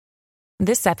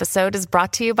This episode is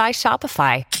brought to you by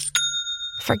Shopify.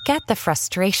 Forget the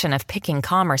frustration of picking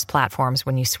commerce platforms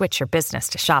when you switch your business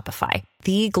to Shopify,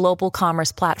 the global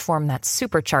commerce platform that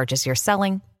supercharges your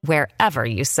selling wherever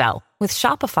you sell. With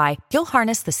Shopify, you'll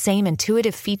harness the same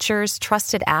intuitive features,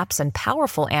 trusted apps, and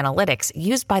powerful analytics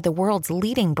used by the world's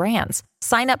leading brands.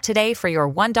 Sign up today for your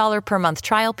 $1 per month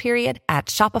trial period at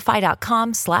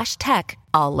shopify.com/tech,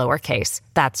 all lowercase.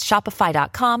 That's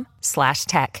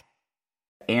shopify.com/tech.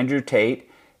 Andrew Tate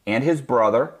and his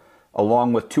brother,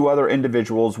 along with two other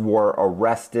individuals, were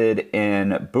arrested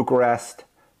in Bucharest,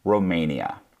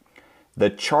 Romania. The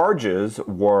charges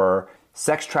were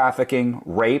sex trafficking,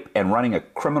 rape, and running a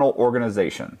criminal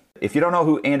organization. If you don't know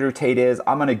who Andrew Tate is,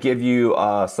 I'm going to give you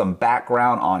some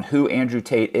background on who Andrew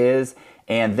Tate is,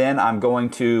 and then I'm going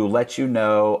to let you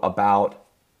know about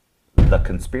the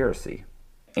conspiracy.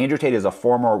 Andrew Tate is a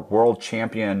former world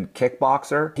champion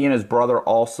kickboxer. He and his brother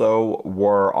also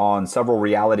were on several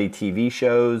reality TV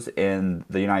shows in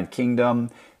the United Kingdom.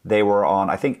 They were on,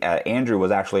 I think Andrew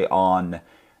was actually on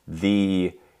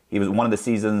he was one of the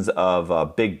seasons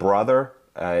of Big Brother.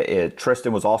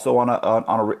 Tristan was also on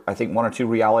I think one or two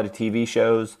reality TV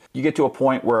shows. You get to a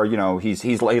point where, you know,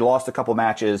 he lost a couple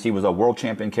matches. He was a world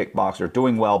champion kickboxer,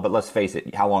 doing well, but let's face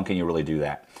it, how long can you really do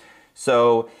that?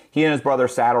 So he and his brother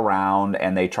sat around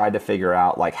and they tried to figure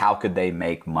out, like, how could they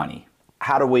make money?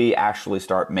 How do we actually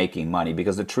start making money?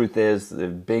 Because the truth is,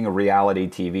 being a reality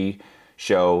TV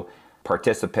show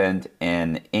participant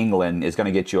in England is going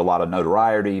to get you a lot of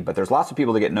notoriety, but there's lots of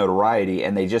people that get notoriety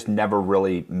and they just never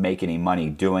really make any money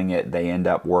doing it. They end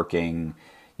up working,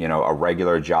 you know, a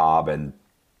regular job, and,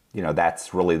 you know,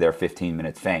 that's really their 15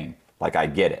 minutes fame. Like, I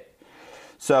get it.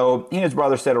 So he and his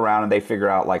brother sit around and they figure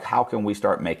out, like, how can we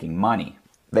start making money?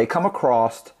 They come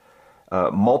across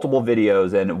multiple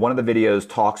videos, and one of the videos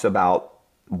talks about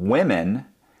women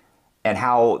and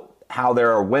how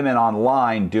there are women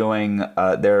online doing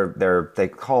they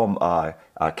call them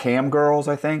cam girls,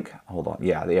 I think. Hold on,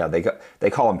 yeah, they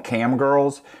call them cam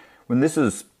girls.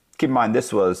 Keep in mind,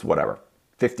 this was whatever,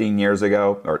 15 years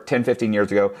ago, or 10, 15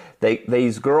 years ago,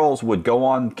 these girls would go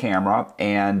on camera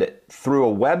and through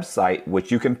a website,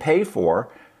 which you can pay for,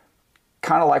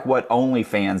 kind of like what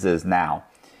OnlyFans is now.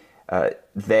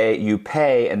 You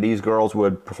pay, and these girls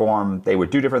would perform, they would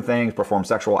do different things, perform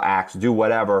sexual acts, do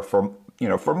whatever for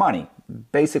money,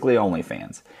 basically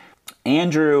OnlyFans.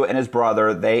 Andrew and his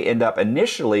brother, they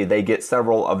get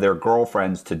several of their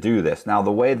girlfriends to do this. Now,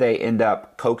 the way they end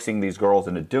up coaxing these girls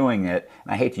into doing it,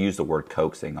 and I hate to use the word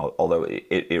coaxing, although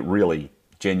it really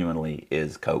genuinely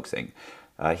is coaxing.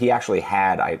 He actually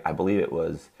had, I believe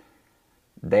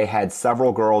they had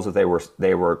several girls that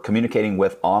they were communicating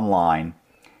with online.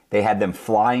 They had them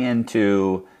fly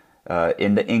into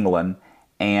England,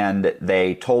 and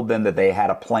they told them that they had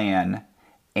a plan.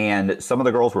 And some of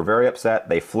the girls were very upset.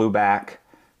 They flew back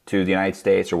to the United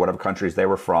States or whatever countries they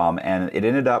were from. And it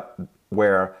ended up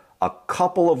where a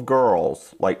couple of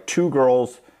girls, like two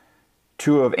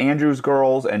of Andrew's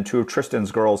girls and two of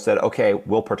Tristan's girls, said, okay,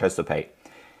 we'll participate.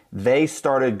 They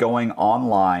started going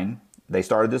online. They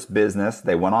started this business.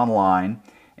 They went online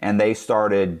and they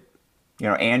started,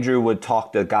 Andrew would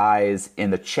talk to guys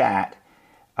in the chat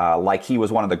like he was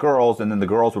one of the girls. And then the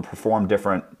girls would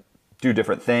do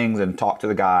different things and talk to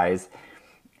the guys,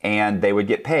 and they would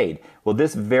get paid. Well,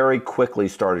 this very quickly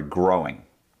started growing.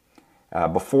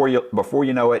 Before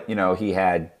you know it, he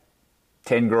had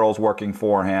 10 girls working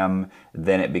for him,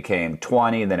 then it became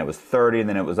 20, and then it was 30, and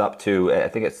then it was up to, I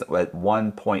think it's at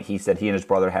one point he said he and his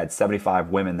brother had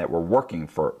 75 women that were working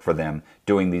for them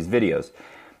doing these videos.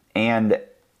 And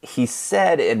he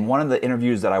said in one of the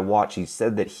interviews that I watched, he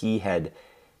said that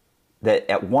that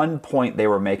at one point they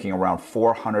were making around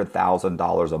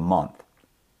 $400,000 a month.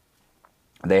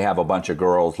 They have a bunch of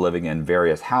girls living in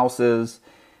various houses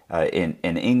in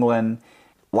England.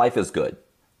 Life is good.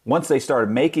 Once they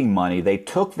started making money, they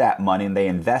took that money and they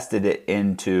invested it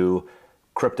into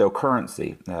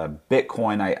cryptocurrency.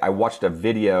 Bitcoin, I watched a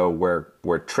video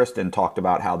where Tristan talked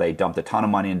about how they dumped a ton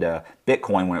of money into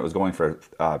Bitcoin when it was going for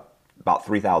about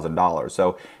 $3,000.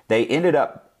 So they ended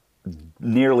up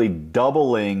nearly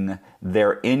doubling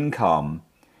their income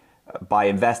by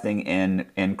investing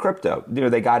in crypto.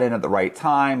 They got in at the right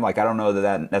time. Like, I don't know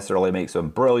that necessarily makes them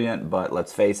brilliant, but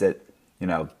let's face it,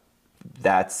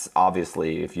 that's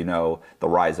obviously, if you know the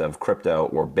rise of crypto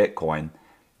or Bitcoin,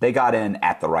 they got in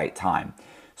at the right time.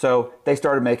 So they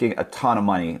started making a ton of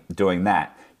money doing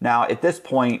that. Now, at this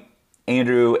point,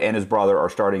 Andrew and his brother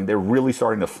they're really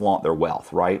starting to flaunt their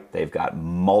wealth, right? They've got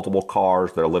multiple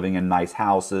cars. They're living in nice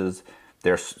houses.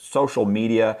 Their social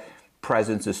media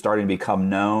presence is starting to become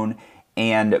known.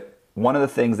 And one of the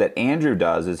things that Andrew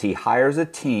does is he hires a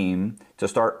team to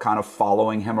start kind of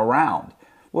following him around.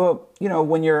 Well,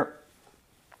 when you're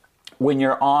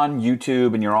on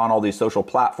YouTube and you're on all these social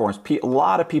platforms, a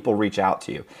lot of people reach out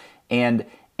to you. And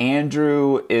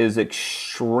Andrew is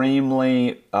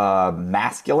extremely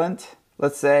masculine,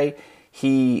 let's say.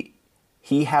 He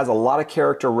has a lot of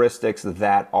characteristics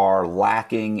that are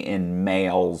lacking in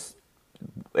males,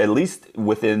 at least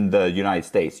within the United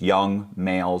States, young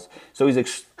males. So he's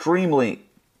extremely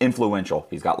influential.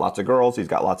 He's got lots of girls. He's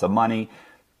got lots of money.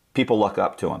 People look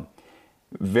up to him.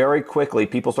 Very quickly,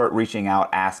 people start reaching out,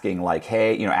 asking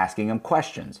asking him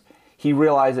questions. He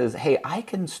realizes, hey, I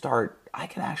can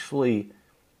actually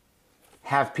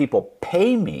have people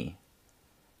pay me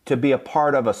to be a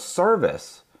part of a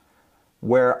service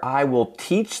where I will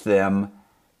teach them,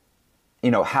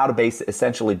 how to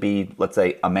essentially be, let's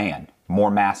say, a man,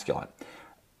 more masculine.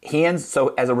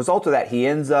 So as a result of that, he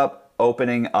ends up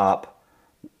opening up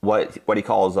what he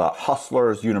calls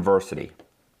Hustlers University.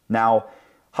 Now,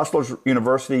 Hustlers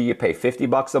University, you pay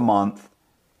 $50 a month.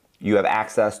 You have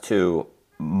access to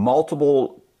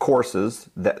multiple courses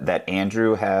that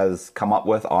Andrew has come up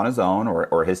with on his own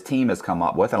or his team has come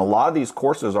up with. And a lot of these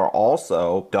courses are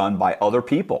also done by other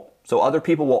people. So other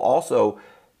people will also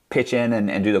pitch in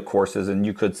and do the courses. And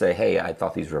you could say, hey, I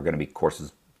thought these were going to be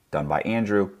courses done by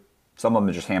Andrew. Some of them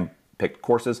are just hand-picked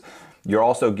courses. You're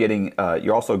also getting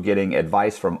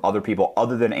advice from other people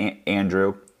other than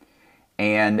Andrew.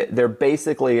 And they're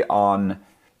basically on,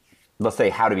 let's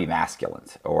say, how to be masculine,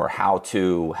 or how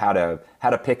to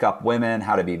pick up women,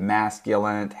 how to be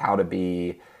masculine, how to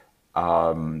be,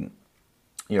 hold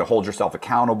yourself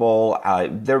accountable.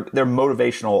 They're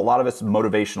motivational. A lot of it's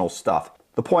motivational stuff.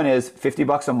 The point is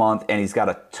 $50 a month, and he's got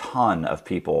a ton of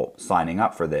people signing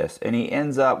up for this. And he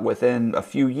ends up, within a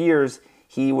few years,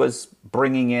 he was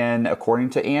bringing in,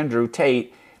 according to Andrew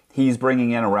Tate, he's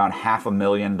bringing in around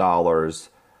 $500,000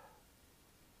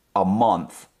 a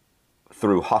month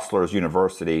through Hustlers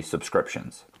University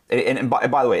subscriptions. And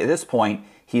by the way, at this point,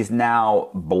 he's now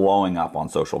blowing up on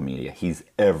social media. He's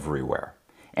everywhere.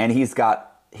 And he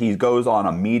goes on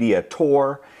a media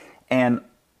tour. And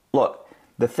look,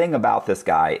 the thing about this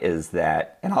guy is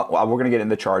that, and we're going to get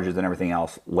into charges and everything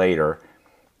else later,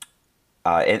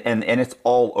 and it's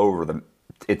all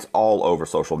over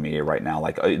social media right now.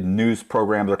 Like news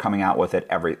programs are coming out with it,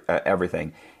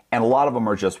 everything. And a lot of them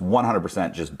are just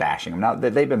 100% just bashing him. Now,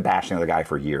 they've been bashing the guy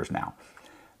for years now.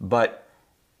 But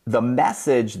the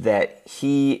message that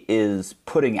he is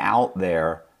putting out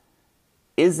there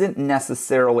isn't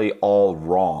necessarily all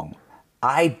wrong.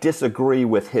 I disagree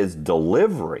with his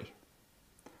delivery.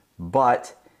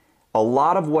 But a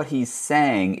lot of what he's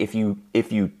saying, if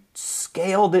you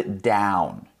scaled it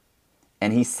down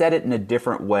and he said it in a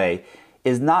different way,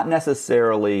 is not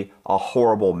necessarily a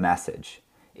horrible message.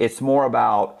 It's more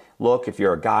about, look, if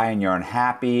you're a guy and you're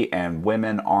unhappy and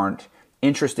women aren't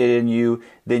interested in you,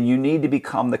 then you need to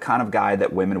become the kind of guy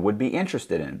that women would be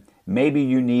interested in. Maybe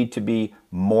you need to be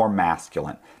more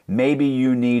masculine. Maybe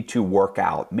you need to work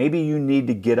out. Maybe you need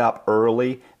to get up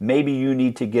early. Maybe you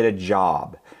need to get a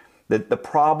job. The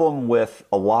problem with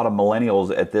a lot of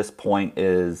millennials at this point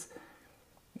is,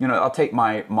 I'll take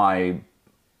I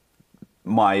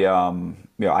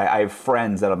have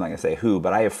friends that I'm not going to say who,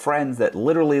 but I have friends that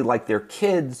literally, like, their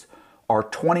kids are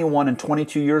 21 and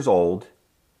 22 years old.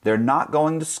 They're not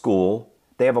going to school.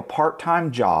 They have a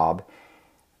part-time job,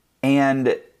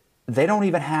 and they don't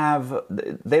even have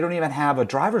a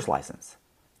driver's license.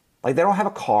 Like, they don't have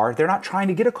a car. They're not trying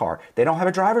to get a car. They don't have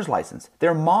a driver's license.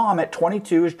 Their mom at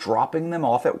 22 is dropping them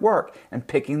off at work and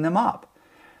picking them up.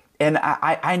 And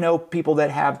I know people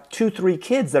that have 2-3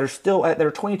 kids that are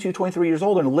 22, 23 years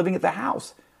old and living at the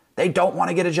house. They don't want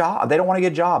to get a job. They don't want to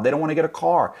get a job. They don't want to get a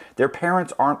car. Their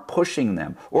parents aren't pushing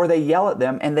them, or they yell at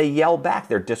them and they yell back.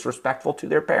 They're disrespectful to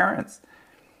their parents.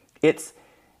 It's,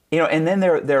 and then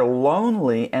they're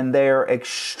lonely, and they're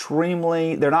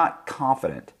not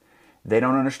confident. They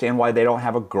don't understand why they don't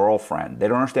have a girlfriend. They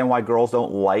don't understand why girls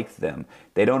don't like them.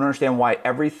 They don't understand why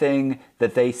everything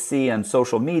that they see on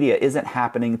social media isn't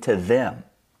happening to them.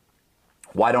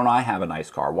 Why don't I have a nice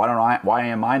car? Why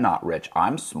am I not rich?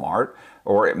 I'm smart.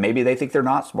 Or maybe they think they're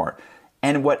not smart.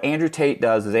 And what Andrew Tate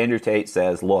does is Andrew Tate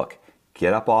says, look,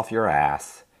 get up off your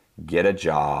ass, get a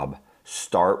job,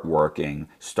 start working,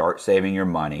 start saving your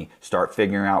money, start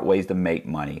figuring out ways to make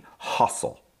money,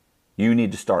 hustle. You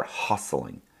need to start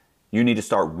hustling. You need to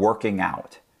start working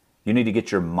out. You need to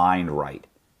get your mind right.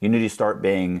 You need to start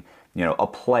being, a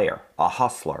player, a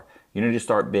hustler. You need to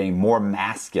start being more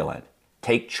masculine.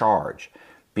 Take charge.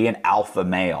 Be an alpha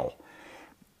male.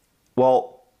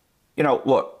 Well,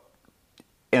 look,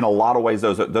 in a lot of ways,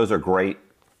 those are great.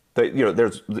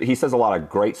 He says a lot of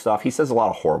great stuff. He says a lot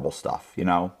of horrible stuff, He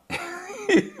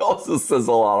also says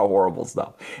a lot of horrible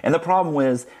stuff. And the problem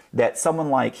is that someone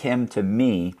like him, to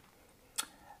me,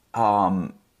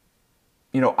 I'm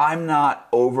not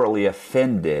overly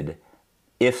offended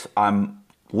if I'm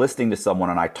listening to someone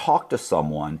and I talk to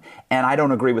someone and I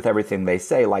don't agree with everything they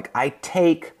say. Like, I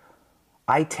take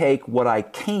what I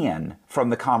can from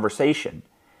the conversation.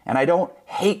 And I don't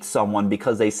hate someone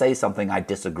because they say something I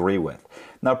disagree with.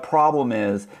 Now, the problem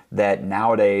is that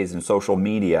nowadays in social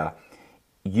media,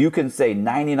 you can say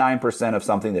 99% of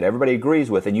something that everybody agrees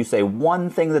with, and you say one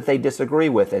thing that they disagree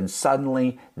with, and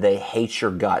suddenly they hate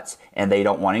your guts, and they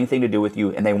don't want anything to do with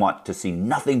you, and they want to see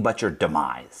nothing but your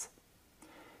demise.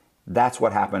 That's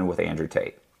what happened with Andrew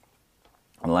Tate.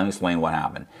 And let me explain what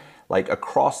happened. Like,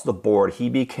 across the board, he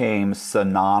became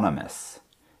synonymous.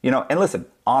 And listen,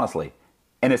 honestly,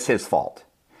 and it's his fault.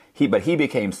 But he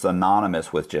became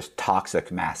synonymous with just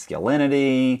toxic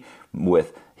masculinity,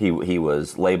 he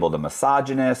was labeled a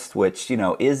misogynist, which,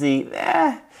 is he?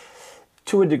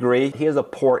 To a degree. He has a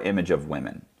poor image of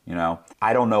women,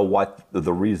 I don't know what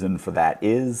the reason for that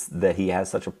is, that he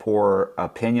has such a poor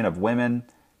opinion of women.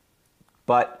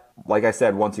 But like I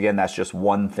said, once again, that's just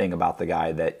one thing about the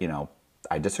guy that,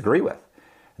 I disagree with.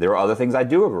 There are other things I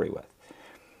do agree with.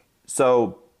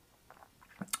 So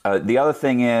the other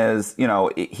thing is, he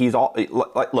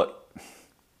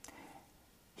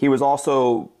was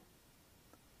also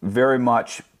very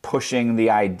much pushing the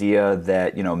idea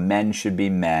that, men should be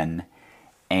men.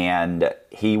 And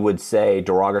he would say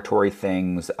derogatory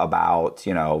things about,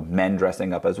 men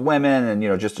dressing up as women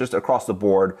and, just across the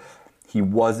board. He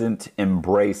wasn't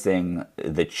embracing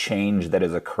the change that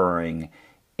is occurring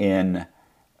in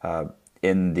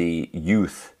the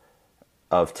youth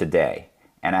of today.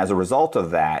 And as a result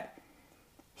of that,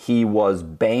 he was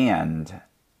banned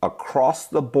across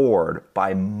the board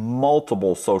by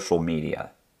multiple social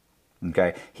media.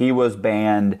 Okay, he was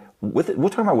banned. We're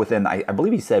talking about within, I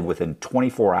believe he said within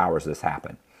 24 hours this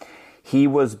happened. He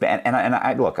was banned, and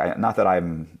I look, not that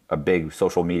I'm a big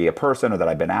social media person, or that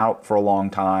I've been out for a long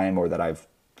time, or that I've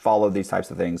followed these types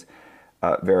of things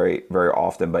very, very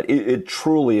often. But it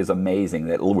truly is amazing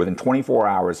that within 24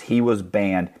 hours he was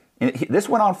banned. And this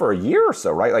went on for a year or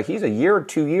so, right? Like, he's a year or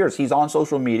 2 years. He's on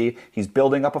social media. He's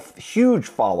building up a huge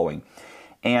following,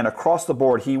 and across the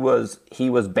board he was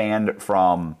banned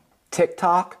from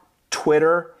TikTok,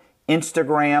 Twitter,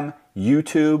 Instagram,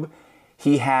 YouTube.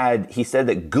 He said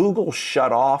that Google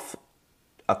shut off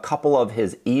a couple of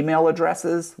his email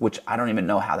addresses, which I don't even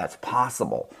know how that's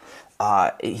possible.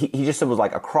 He just said, was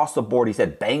like across the board. He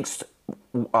said banks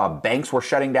were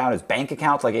shutting down his bank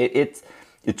accounts. Like,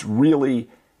 it's really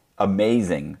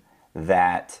amazing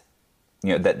that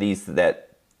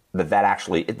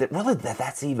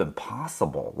that's even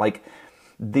possible. Like,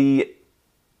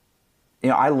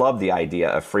 I love the idea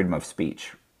of freedom of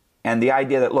speech, and the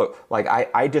idea that, look, like,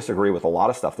 I disagree with a lot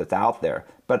of stuff that's out there,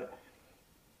 but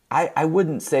I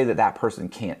wouldn't say that person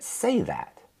can't say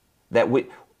that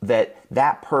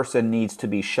person needs to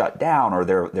be shut down, or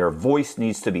their voice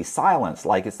needs to be silenced.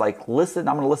 Like, it's like, listen,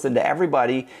 I'm going to listen to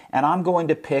everybody, and I'm going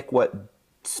to pick what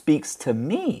speaks to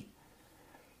me.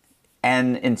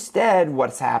 And instead,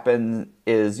 what's happened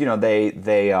is,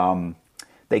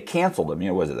 they canceled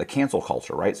him. Was it the cancel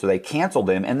culture, right? So they canceled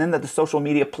him, and then the social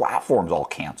media platforms all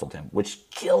canceled him, which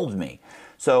killed me.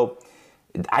 So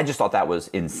I just thought that was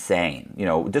insane.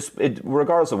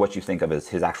 Regardless of what you think of as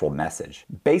his actual message.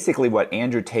 Basically, what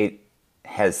Andrew Tate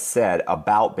has said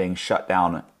about being shut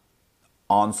down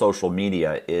on social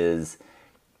media it's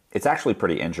actually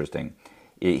pretty interesting.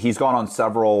 He's gone on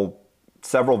several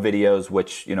videos,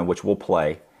 which we'll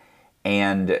play.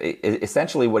 And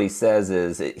essentially what he says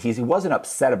is he wasn't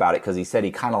upset about it, because he said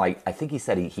he kind of like, I think he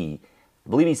said I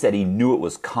believe he said he knew it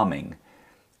was coming.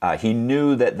 He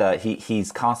knew that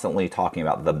he's constantly talking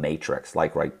about the Matrix,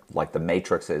 like the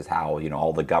Matrix is how,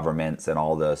 all the governments and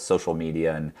all the social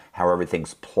media and how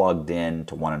everything's plugged in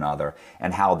to one another,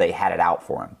 and how they had it out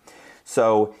for him.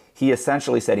 So he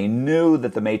essentially said he knew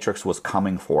that the Matrix was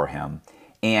coming for him,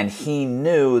 and he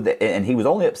knew that, and he was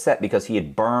only upset because he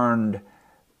had burned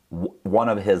one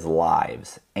of his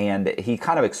lives. And he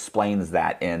kind of explains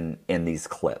that in these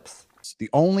clips. The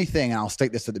only thing, and I'll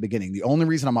state this at the beginning, the only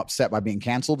reason I'm upset by being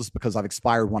canceled is because I've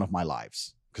expired one of my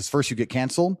lives. Because first you get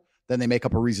canceled, then they make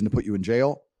up a reason to put you in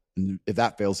jail. And if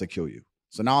that fails, they kill you.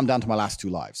 So now I'm down to my last 2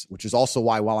 lives, which is also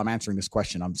why, while I'm answering this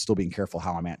question, I'm still being careful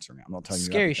how I'm answering it. I'm not telling you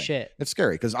scary everything. Shit. It's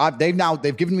scary because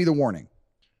they've given me the warning,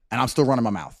 and I'm still running my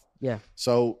mouth. Yeah.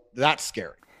 So that's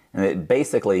scary. And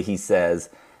basically he says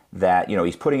that,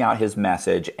 he's putting out his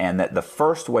message, and that the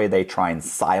first way they try and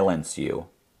silence you,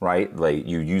 right? Like,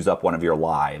 you use up one of your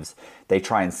lives. They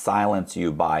try and silence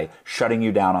you by shutting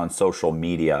you down on social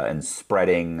media and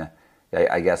spreading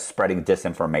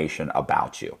disinformation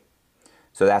about you.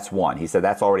 So that's one. He said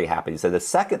that's already happened. He said the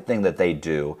second thing that they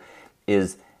do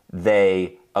is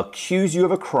they accuse you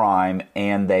of a crime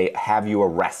and they have you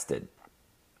arrested.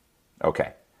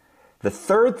 Okay. The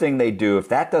third thing they do, if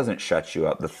that doesn't shut you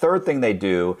up, the third thing they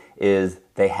do is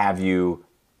they have you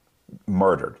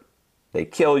murdered. They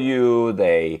kill you.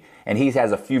 And he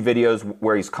has a few videos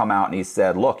where he's come out and he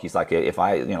said, look, he's like, if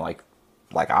I,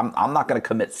 I'm not going to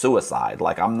commit suicide.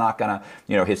 Like, I'm not going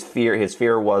to, his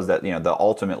fear was that, that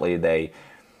ultimately they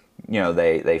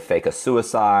fake a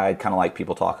suicide, kind of like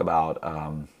people talk about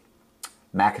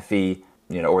McAfee,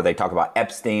 or they talk about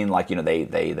Epstein, like,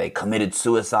 they committed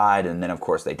suicide, and then of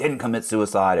course they didn't commit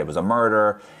suicide. It was a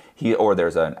murder. Or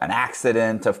there's an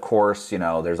accident, of course.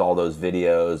 There's all those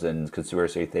videos and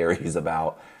conspiracy theories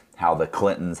about how the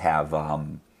Clintons have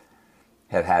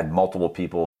had multiple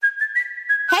people.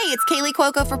 Hey, it's Kaylee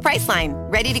Cuoco for Priceline.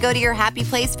 Ready to go to your happy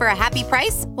place for a happy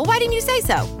price? Well, why didn't you say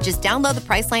so? Just download the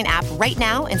Priceline app right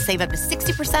now and save up to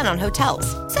 60% on hotels.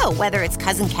 So whether it's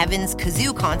Cousin Kevin's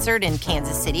Kazoo Concert in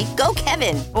Kansas City, go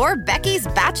Kevin, or Becky's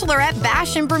Bachelorette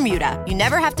Bash in Bermuda, you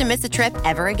never have to miss a trip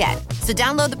ever again. So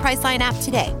download the Priceline app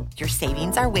today. Your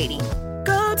savings are waiting.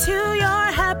 Go to your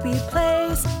happy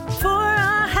place for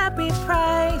a happy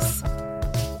price.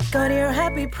 Go to your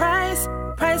happy price,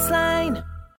 Priceline.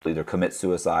 Either commit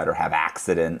suicide or have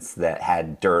accidents that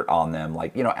had dirt on them,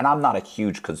 and I'm not a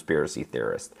huge conspiracy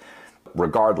theorist.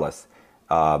 Regardless,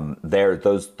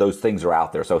 those things are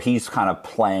out there. So he's kind of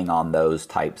playing on those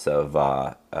types of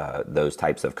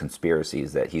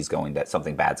conspiracies that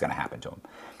something bad's going to happen to him.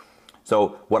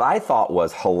 So what I thought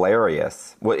was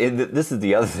hilarious. This is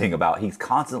the other thing about, he's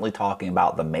constantly talking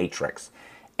about the Matrix,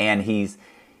 and he's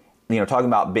talking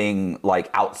about being like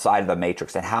outside of the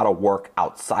Matrix and how to work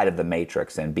outside of the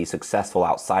Matrix and be successful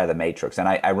outside of the Matrix. And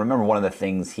I remember one of the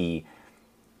things he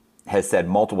has said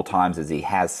multiple times is he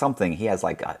has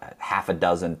like a half a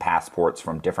dozen passports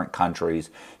from different countries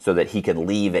so that he can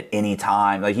leave at any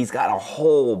time. Like, he's got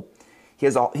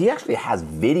he actually has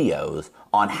videos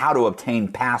on how to obtain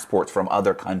passports from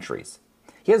other countries.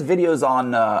 He has videos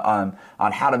on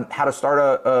how to start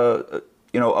a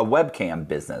webcam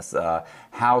business,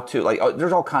 how to,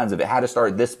 there's all kinds of it, how to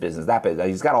start this business, that business.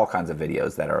 He's got all kinds of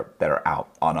videos that are out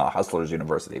on Hustlers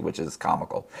University, which is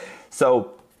comical.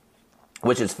 So,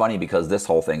 which is funny because this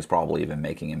whole thing's probably even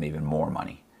making him even more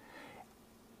money.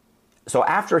 So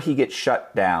after he gets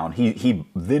shut down,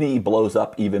 then he blows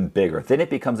up even bigger. Then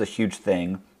it becomes a huge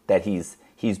thing that he's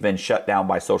been shut down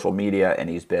by social media and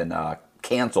he's been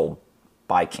canceled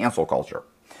by cancel culture.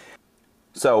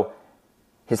 So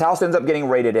his house ends up getting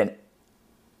raided, and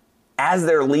as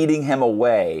they're leading him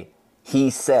away,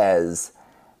 he says,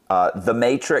 "The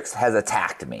Matrix has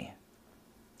attacked me."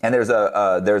 And there's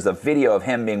a video of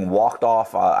him being walked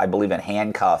off, I believe in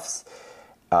handcuffs,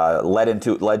 led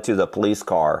to the police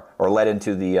car, or led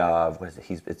into the I think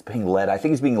he's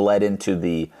being led into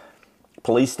the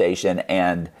police station,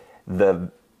 and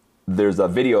there's a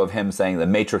video of him saying, "The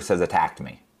Matrix has attacked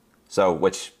me." So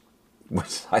which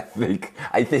I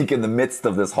think in the midst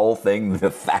of this whole thing,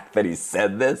 the fact that he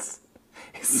said this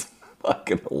is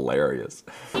fucking hilarious.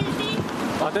 The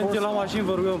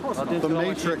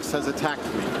Matrix has attacked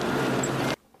me.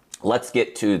 Let's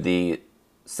get to the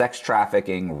sex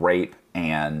trafficking, rape,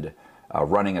 and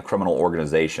running a criminal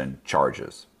organization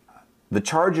charges. The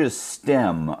charges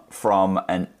stem from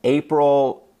an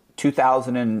April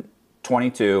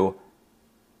 2022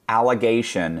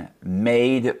 allegation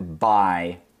made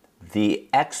by the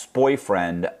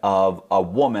ex-boyfriend of a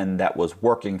woman that was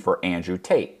working for Andrew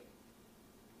Tate.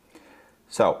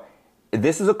 So,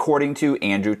 this is according to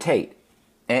Andrew Tate.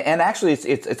 And actually,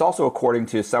 it's also according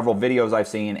to several videos I've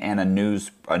seen and a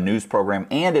news program,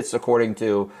 and it's according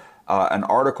to an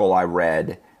article I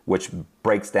read which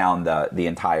breaks down the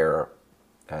entire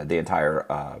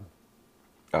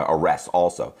arrest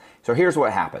also. So here's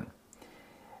what happened.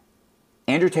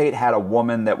 Andrew Tate had a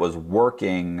woman that was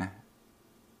working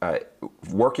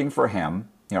for him,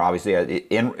 obviously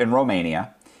in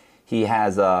Romania. He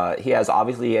has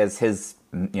his,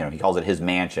 he calls it his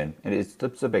mansion.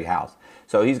 It's a big house.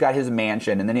 So he's got his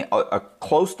mansion, and then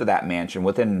close to that mansion,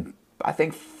 within, I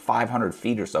think, 500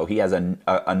 feet or so, he has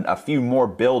a few more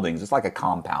buildings. It's like a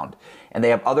compound. And they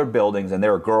have other buildings, and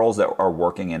there are girls that are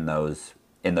working in those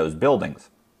buildings.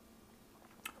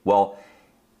 Well,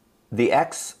 the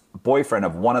ex-boyfriend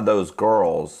of one of those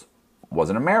girls was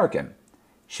an American.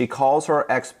 She calls her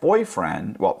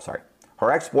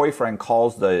Her ex-boyfriend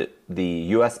calls the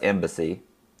U.S. Embassy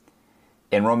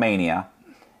in Romania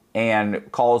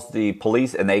and calls the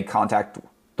police, and they contact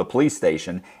the police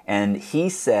station, and he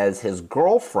says his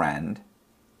girlfriend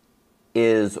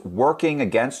is working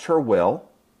against her will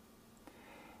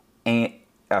and,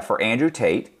 for Andrew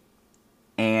Tate,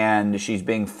 and she's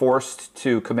being forced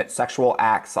to commit sexual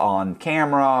acts on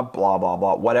camera, blah, blah,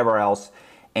 blah, whatever else,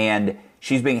 and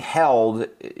she's being held,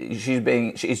 she's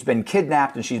been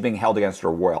kidnapped, and she's being held against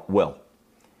her will.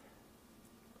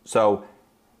 So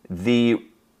the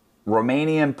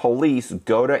Romanian police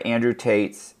go to Andrew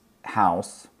Tate's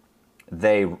house.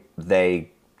 They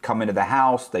come into the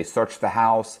house, they search the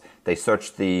house, they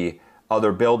search the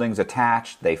other buildings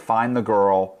attached, they find the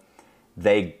girl,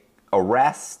 they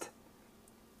arrest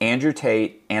Andrew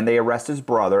Tate, and they arrest his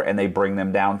brother, and they bring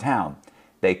them downtown.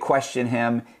 They question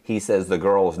him. He says the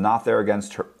girl is not there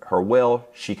against her will.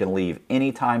 She can leave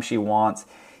anytime she wants.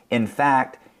 In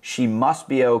fact, she must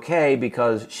be okay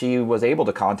because she was able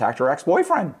to contact her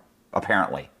ex-boyfriend,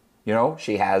 apparently. You know,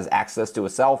 she has access to a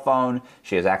cell phone.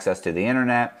 She has access to the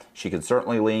internet. She can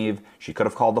certainly leave. She could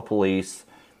have called the police,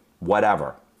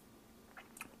 whatever.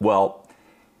 Well,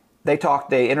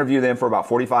 they interview them for about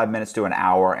 45 minutes to an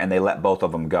hour, and they let both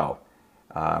of them go.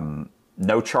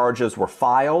 No charges were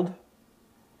filed,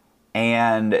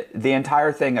 and the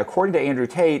entire thing, according to Andrew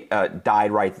Tate,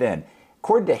 died right then.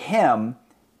 According to him,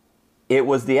 it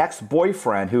was the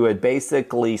ex-boyfriend who had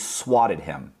basically swatted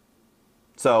him.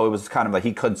 So it was kind of like,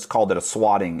 he called it a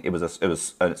swatting. It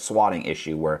was a swatting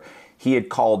issue where he had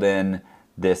called in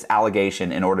this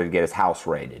allegation in order to get his house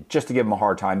raided, just to give him a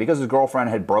hard time because his girlfriend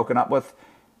had broken up with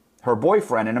her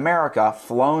boyfriend in America,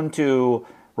 flown to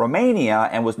Romania,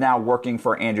 and was now working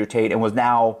for Andrew Tate, and was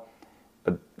now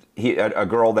a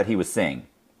girl that he was seeing.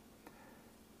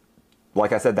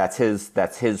 Like I said, that's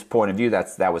his point of view.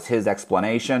 That was his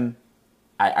explanation.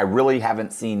 I really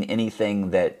haven't seen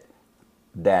anything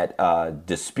that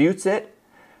disputes it.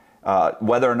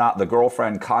 Whether or not the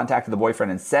girlfriend contacted the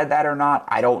boyfriend and said that or not,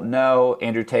 I don't know.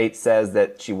 Andrew Tate says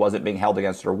that she wasn't being held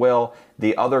against her will.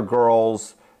 The other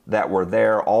girls that were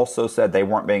there also said they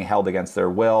weren't being held against their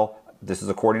will. This is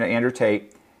according to Andrew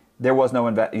Tate. There was no,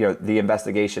 the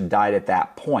investigation died at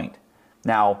that point.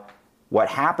 Now, what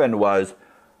happened was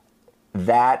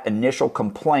that initial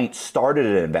complaint started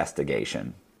an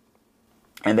investigation,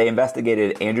 and they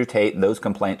investigated Andrew Tate and those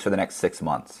complaints for the next 6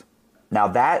 months. Now,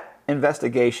 that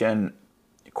investigation,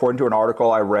 according to an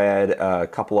article I read, a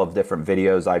couple of different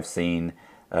videos I've seen,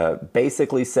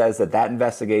 basically says that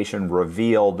investigation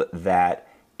revealed that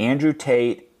Andrew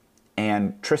Tate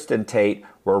and Tristan Tate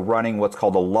were running what's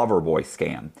called a lover boy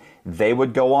scam. They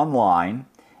would go online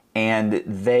and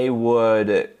they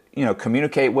would,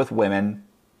 communicate with women.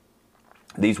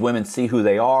 These women see who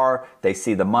they are, they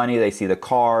see the money, they see the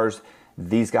cars.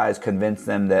 These guys convince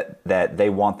them that they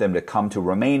want them to come to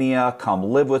Romania, come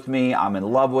live with me, I'm in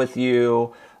love with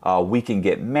you, we can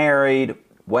get married,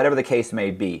 whatever the case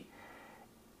may be.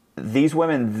 These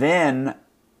women then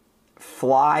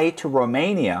fly to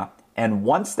Romania, and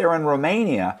once they're in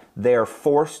Romania, they're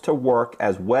forced to work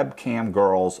as webcam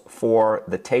girls for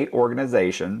the Tate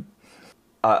organization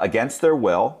against their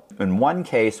will. In one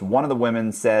case, one of the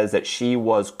women says that she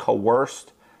was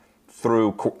coerced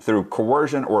through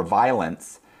coercion or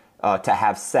violence to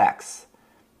have sex.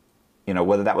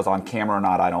 Whether that was on camera or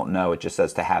not, I don't know. It just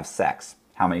says to have sex.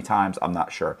 How many times? I'm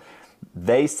not sure.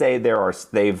 They say the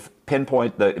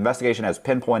investigation has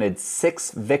pinpointed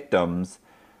 6 victims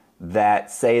that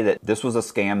say that this was a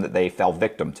scam that they fell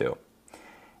victim to.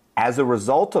 As a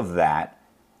result of that,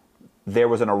 there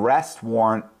was an arrest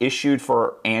warrant issued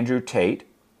for Andrew Tate,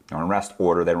 or an arrest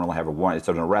order. They don't really have a warrant. It's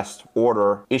an arrest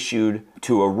order issued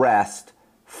to arrest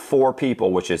 4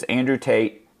 people, which is Andrew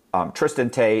Tate,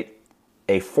 Tristan Tate,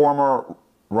 a former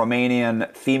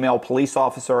Romanian female police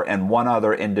officer, and one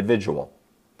other individual.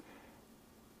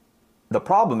 The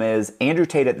problem is, Andrew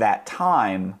Tate at that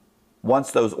time,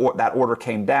 once that order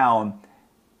came down,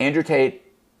 Andrew Tate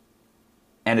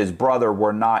and his brother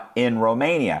were not in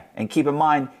Romania. And keep in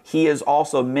mind, he has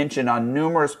also mentioned on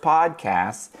numerous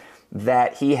podcasts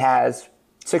that he has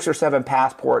 6 or 7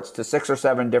 passports to 6 or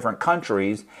 7 different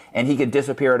countries, and he could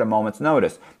disappear at a moment's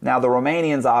notice. Now, the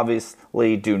Romanians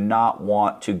obviously do not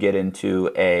want to get into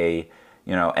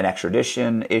an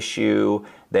extradition issue.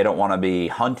 They don't want to be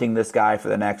hunting this guy for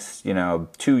the next,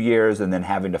 2 years and then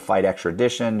having to fight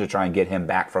extradition to try and get him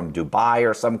back from Dubai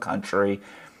or some country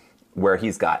where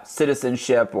he's got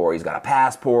citizenship or he's got a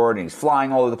passport and he's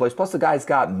flying all over the place. Plus, the guy's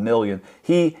got millions.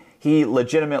 He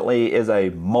legitimately is a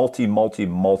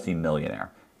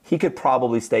multi-millionaire. He could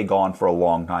probably stay gone for a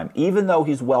long time. Even though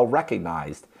he's well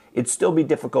recognized it'd still be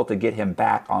difficult to get him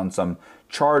back on some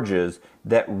charges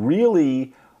that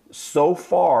really so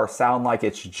far sound like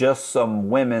it's just some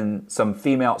women, some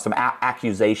female, some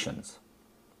accusations.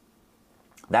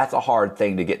 That's a hard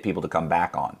thing to get people to come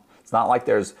back on. It's not like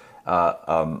there's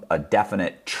a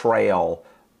definite trail,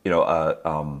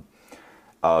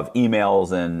 of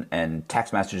emails and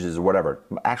text messages or whatever.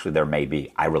 Actually, there may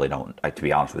be. I really don't. To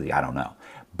be honest with you, I don't know.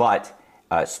 But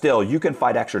still, you can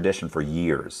fight extradition for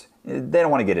years. They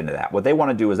don't want to get into that. What they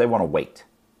want to do is they want to wait.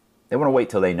 They want to wait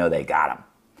till they know they got him.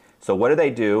 So what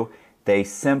do? They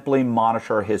simply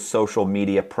monitor his social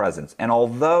media presence. And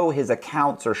although his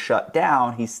accounts are shut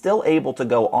down, he's still able to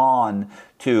go on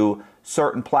to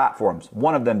certain platforms,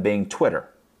 one of them being Twitter.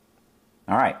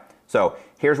 All right. So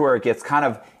here's where it gets kind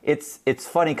of, it's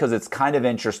funny because it's kind of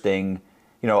interesting.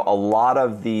 A lot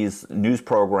of these news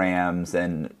programs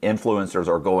and influencers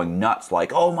are going nuts,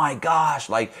 like, oh my gosh,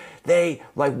 what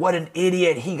an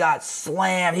idiot. He got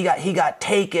slammed. He got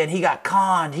taken. He got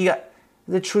conned.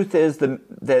 The truth is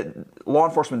that law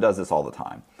enforcement does this all the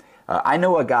time. I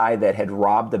know a guy that had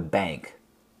robbed a bank.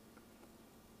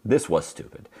 This was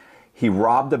stupid. He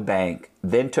robbed a bank,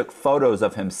 then took photos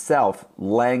of himself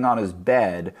laying on his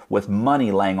bed with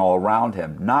money laying all around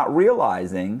him, not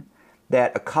realizing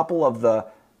that a couple of the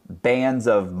bands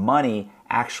of money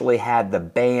actually had the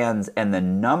bands and the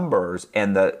numbers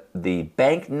and the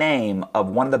bank name of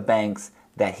one of the banks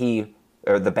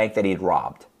the bank that he had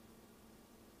robbed.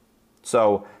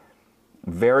 So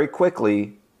very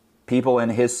quickly, people in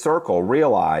his circle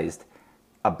realized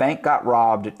a bank got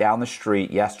robbed down the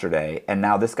street yesterday, and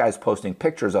now this guy's posting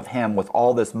pictures of him with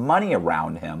all this money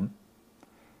around him,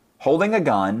 holding a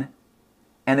gun,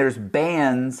 and there's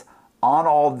bands on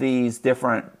all these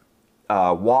different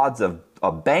wads of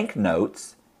bank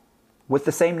notes with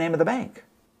the same name of the bank.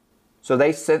 So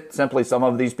they simply, some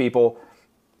of these people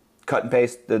cut and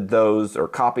pasted those or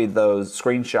copied those,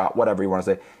 screenshot, whatever you want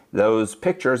to say, those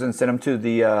pictures and sent them to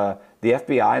the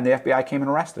FBI, and the FBI came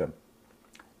and arrested him.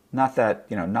 Not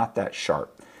that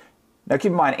sharp. Now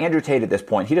keep in mind, Andrew Tate at this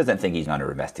point, he doesn't think he's under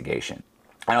investigation.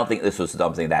 I don't think this was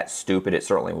something that stupid. It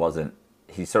certainly wasn't.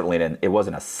 He certainly didn't. It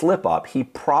wasn't a slip up. He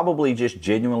probably just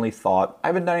genuinely thought, I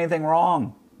haven't done anything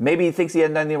wrong. Maybe he thinks he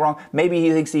hasn't done anything wrong. Maybe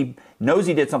he thinks he knows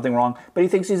he did something wrong, but he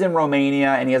thinks he's in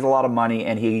Romania and he has a lot of money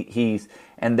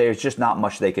and there's just not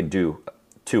much they can do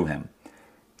to him.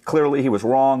 Clearly he was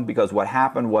wrong, because what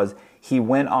happened was he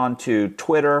went on to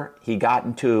Twitter. He got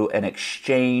into an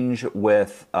exchange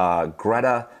with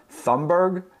Greta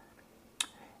Thunberg,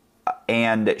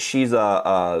 and she's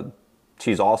also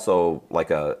like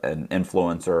an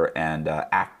influencer and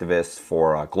activist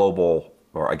for global,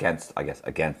 or against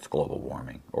global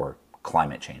warming or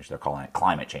climate change. They're calling it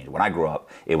climate change. When I grew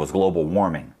up, it was global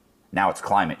warming. Now it's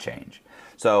climate change.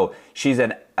 So she's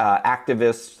an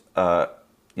activist,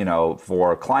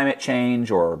 for climate change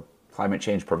or climate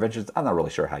change prevention. I'm not really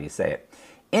sure how you say it.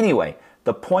 Anyway,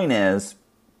 the point is,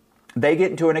 they get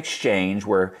into an exchange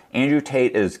where Andrew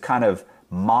Tate is kind of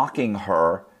mocking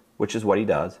her, which is what he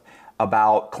does,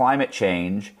 about climate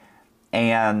change,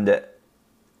 and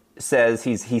says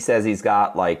he's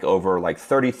got over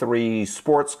 33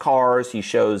 sports cars. He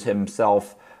shows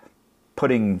himself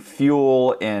putting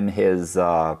fuel in his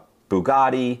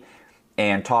Bugatti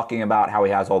and talking about how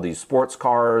he has all these sports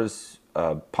cars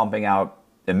pumping out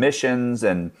emissions,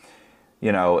 and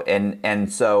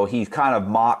so he kind of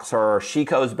mocks her. She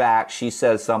goes back. She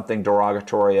says something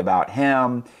derogatory about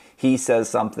him. He says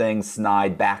something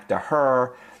snide back to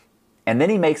her, and then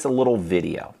he makes a little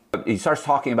video. He starts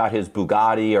talking about his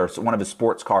Bugatti or one of his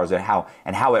sports cars and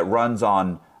how it runs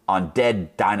on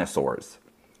dead dinosaurs,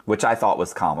 which I thought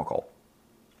was comical.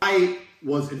 I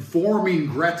was informing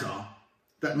Greta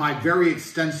that my very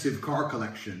extensive car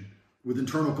collection with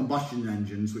internal combustion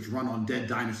engines, which run on dead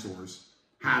dinosaurs,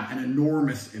 have an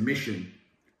enormous emission.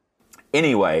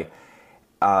 Anyway,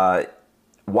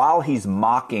 while he's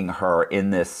mocking her in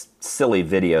this silly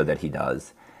video that he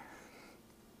does,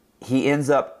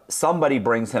 somebody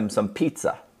brings him some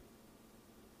pizza.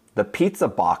 The pizza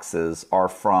boxes are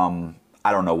from,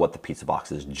 I don't know what the pizza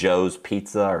box is, Joe's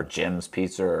Pizza or Jim's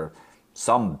Pizza or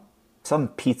some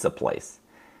pizza place.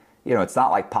 It's not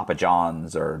like Papa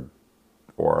John's or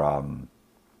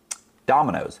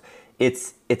Domino's.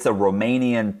 It's a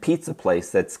Romanian pizza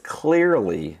place that's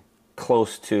clearly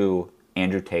close to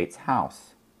Andrew Tate's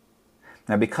house.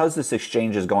 Now, because this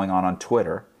exchange is going on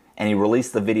Twitter, and he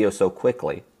released the video so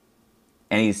quickly,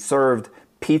 and he served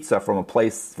pizza from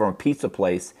a pizza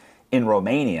place in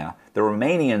Romania, the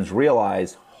Romanians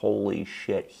realize, holy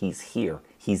shit, he's here.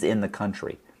 He's in the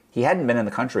country. He hadn't been in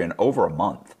the country in over a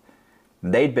month.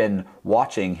 They'd been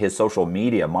watching his social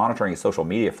media, monitoring his social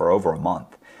media for over a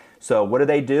month. So what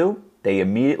do? They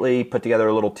immediately put together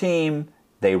a little team.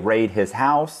 They raid his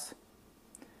house.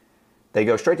 They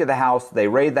go straight to the house. They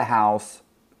raid the house.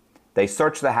 They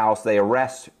search the house. They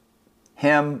arrest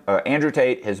him, Andrew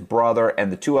Tate, his brother,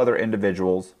 and the 2 other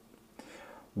individuals.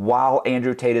 While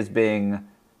Andrew Tate is being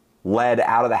led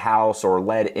out of the house or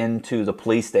led into the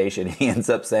police station, he ends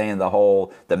up saying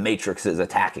the Matrix is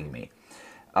attacking me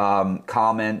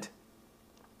comment.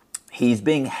 He's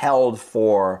being held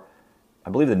for, I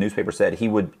believe the newspaper said he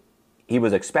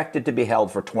was expected to be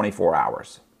held for 24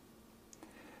 hours.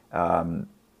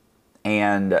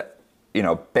 And,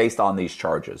 based on these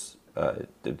charges,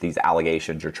 these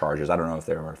allegations or charges, I don't know if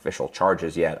there are official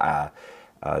charges yet,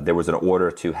 there was an order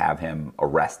to have him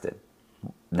arrested.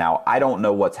 Now, I don't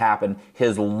know what's happened.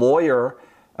 His lawyer,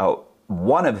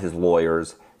 one of his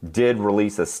lawyers, did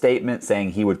release a statement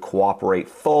saying he would cooperate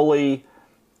fully.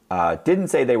 Didn't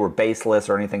say they were baseless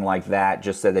or anything like that,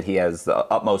 just said that he has the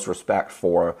utmost respect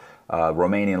for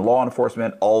Romanian law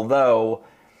enforcement, although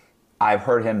I've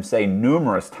heard him say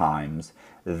numerous times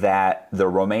that the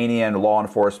Romanian law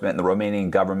enforcement and the Romanian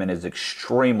government is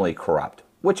extremely corrupt,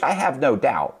 which I have no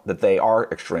doubt that they are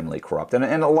extremely corrupt. And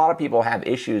a lot of people have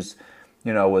issues,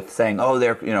 with saying,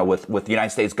 they're, with the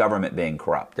United States government being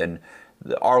corrupt and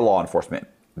our law enforcement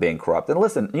being corrupt. And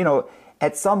listen,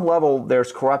 at some level,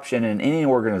 there's corruption in any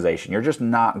organization. You're just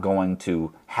not going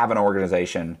to have an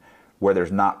organization where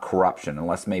there's not corruption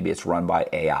unless maybe it's run by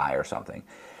AI or something.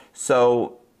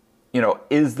 So,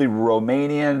 is the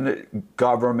Romanian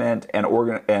government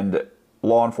and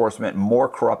law enforcement more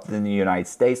corrupt than the United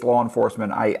States law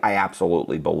enforcement? I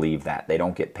absolutely believe that. They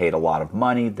don't get paid a lot of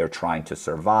money. They're trying to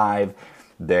survive.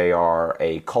 They are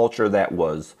a culture that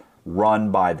was run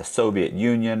by the Soviet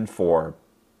Union for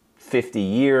 50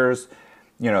 years.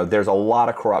 There's a lot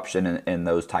of corruption in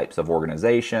those types of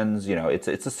organizations. It's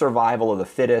a survival of the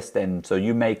fittest, and so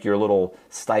you make your little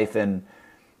stipend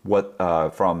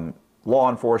from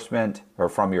law enforcement or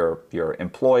from your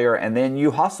employer, and then you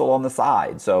hustle on the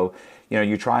side. So,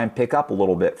 you try and pick up a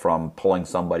little bit from pulling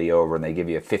somebody over, and they give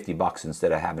you $50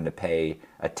 instead of having to pay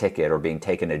a ticket or being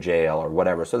taken to jail or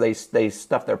whatever. So they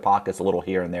stuff their pockets a little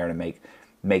here and there to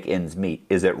make ends meet.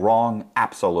 Is it wrong?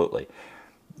 Absolutely.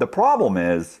 The problem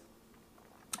is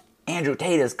Andrew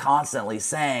Tate is constantly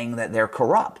saying that they're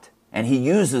corrupt, and he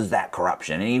uses that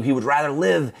corruption, and he would rather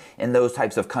live in those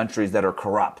types of countries that are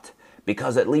corrupt,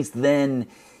 because at least then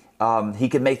he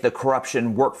could make the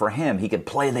corruption work for him. He could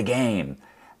play the game.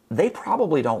 They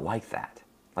probably don't like that.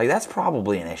 That's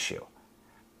probably an issue.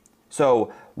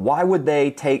 So why would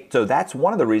they so that's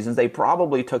one of the reasons they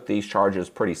probably took these charges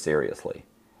pretty seriously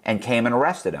and came and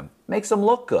arrested him. Makes them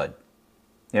look good.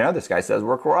 This guy says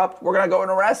we're corrupt. We're going to go and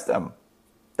arrest him.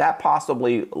 That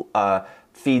possibly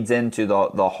feeds into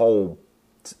the whole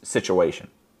situation.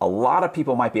 A lot of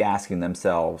people might be asking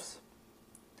themselves,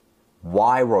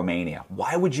 why Romania?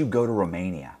 Why would you go to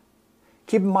Romania?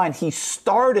 Keep in mind, he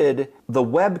started the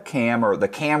webcam or the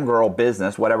cam girl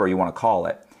business, whatever you want to call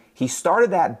it. He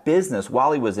started that business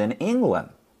while he was in England.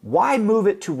 Why move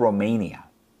it to Romania?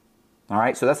 All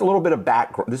right, so that's a little bit of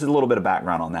background. This is a little bit of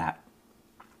background on that.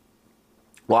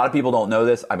 A lot of people don't know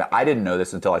this. I didn't know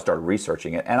this until I started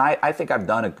researching it. And I think I've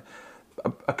done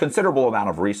a considerable amount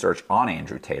of research on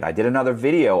Andrew Tate. I did another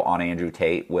video on Andrew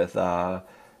Tate with a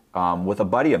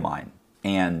buddy of mine,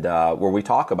 and where we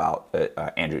talk about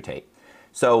Andrew Tate.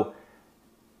 So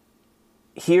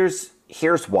here's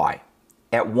why.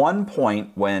 At one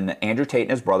point, when Andrew Tate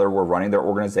and his brother were running their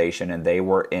organization, and they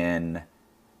were in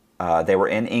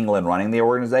England running the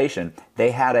organization,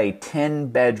 they had a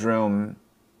 10-bedroom.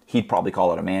 He'd probably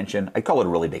call it a mansion. I'd call it a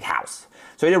really big house.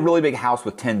 So he had a really big house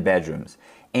with 10 bedrooms.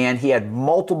 And he had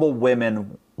multiple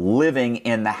women living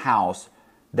in the house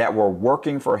that were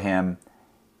working for him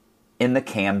in the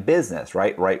cam business,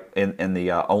 right in the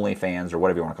OnlyFans or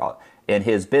whatever you want to call it, in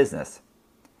his business.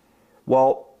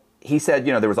 Well, he said,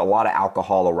 there was a lot of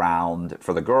alcohol around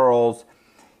for the girls.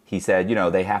 He said,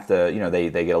 they have to, they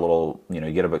get a little,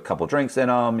 you get a couple drinks in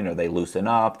them, they loosen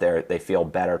up, they feel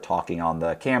better talking on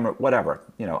the camera, whatever.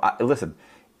 Listen,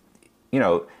 in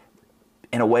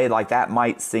a way like that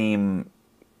might seem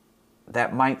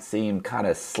kind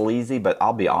of sleazy, but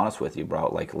I'll be honest with you,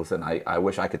 bro. Listen, I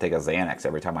wish I could take a Xanax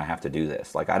every time I have to do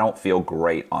this. I don't feel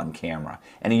great on camera.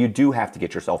 And you do have to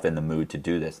get yourself in the mood to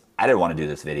do this. I didn't want to do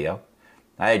this video.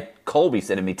 I had Colby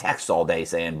sending me texts all day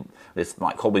saying,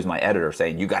 Colby's my editor,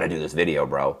 saying, you got to do this video,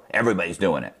 bro. Everybody's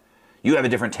doing it. You have a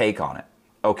different take on it.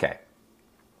 Okay.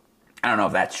 I don't know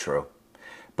if that's true.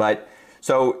 But,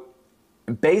 so,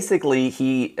 basically,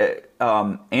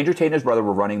 Andrew Tate and his brother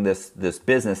were running this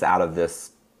business out of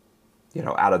this,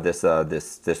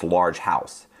 this large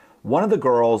house. One of the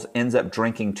girls ends up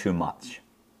drinking too much.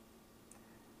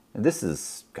 And this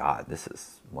is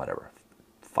whatever,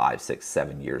 5, 6,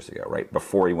 7 years ago, right?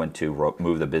 Before he went to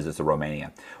move the business to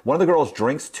Romania. One of the girls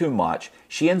drinks too much.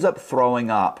 She ends up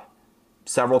throwing up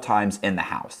several times in the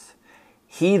house.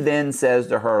 He then says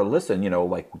to her, listen,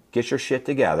 get your shit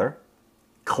together.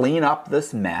 Clean up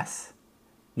this mess.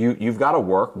 You've got to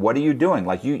work. What are you doing?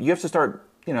 You have to start,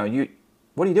 what are you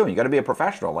doing? You got to be a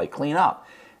professional, clean up.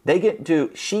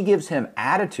 She gives him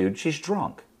attitude. She's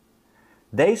drunk.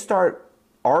 They start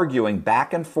arguing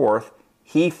back and forth.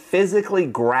 He physically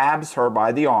grabs her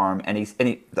by the arm, and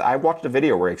I watched a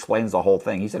video where he explains the whole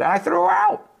thing. He said, I threw her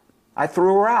out. I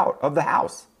threw her out of the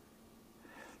house.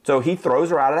 So he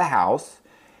throws her out of the house.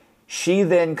 She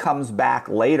then comes back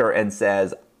later and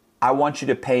says, I want you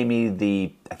to pay me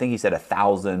I think he said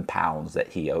 £1,000 that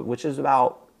he owed, which is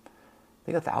about,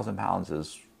 I think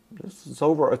 £1,000 it's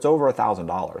over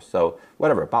 $1,000. So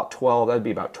whatever, that'd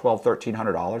be about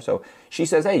 $1,300. So she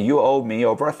says, hey, you owe me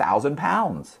over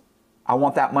 £1,000. I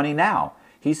want that money now.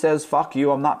 He says, fuck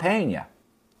you, I'm not paying you.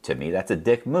 To me, that's a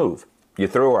dick move. You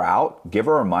threw her out, give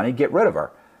her her money, get rid of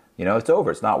her. It's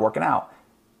over, it's not working out.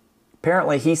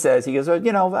 Apparently he goes,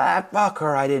 fuck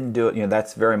her, I didn't do it.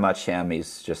 That's very much him.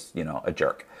 He's just, a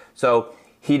jerk. So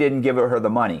he didn't give her the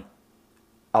money.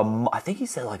 I think he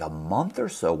said a month or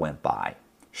so went by.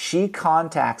 She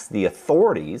contacts the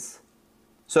authorities.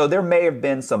 So there may have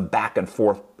been some back and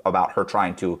forth about her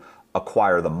trying to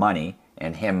acquire the money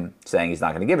and him saying he's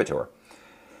not going to give it to her.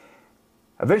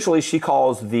 Eventually she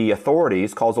calls the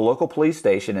authorities, calls the local police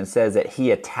station and says that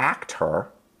he attacked her.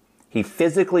 He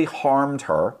physically harmed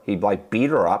her. He beat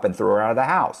her up and threw her out of the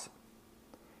house.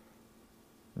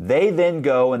 They then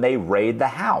go and they raid the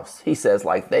house. He says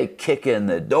they kick in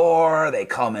the door, they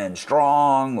come in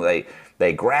strong,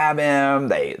 they grab him,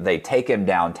 they take him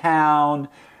downtown.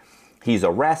 He's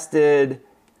arrested.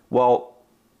 Well,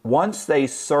 once they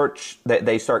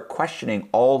start questioning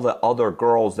all the other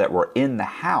girls that were in the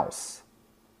house.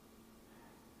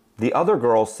 The other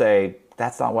girls say,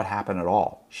 that's not what happened at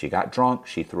all. She got drunk,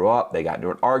 she threw up, they got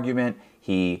into an argument.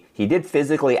 He did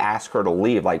physically ask her to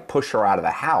leave, push her out of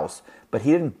the house, but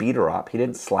he didn't beat her up, he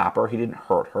didn't slap her, he didn't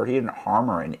hurt her, he didn't harm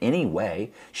her in any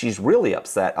way. She's really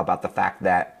upset about the fact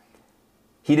that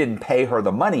he didn't pay her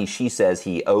the money she says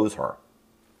he owes her.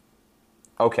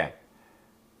 Okay.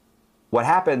 What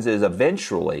happens is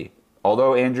eventually,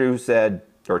 although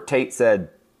Tate said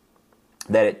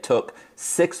that it took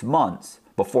 6 months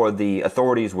before the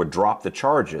authorities would drop the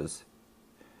charges,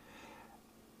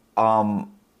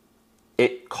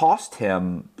 it cost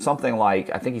him something I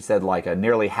think he said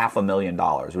nearly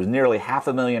 $500,000. It was nearly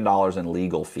 $500,000 in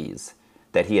legal fees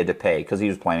that he had to pay because he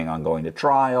was planning on going to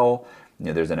trial.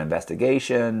 There's an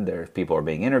investigation. People are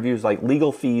being interviewed.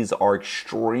 Legal fees are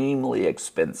extremely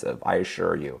expensive, I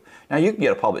assure you. Now, you can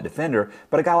get a public defender,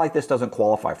 but a guy like this doesn't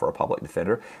qualify for a public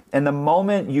defender. And the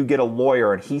moment you get a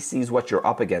lawyer and he sees what you're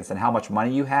up against and how much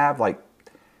money you have,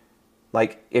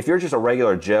 if you're just a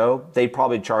regular Joe, they'd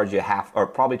probably charge you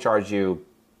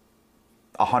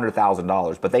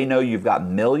 $100,000, but they know you've got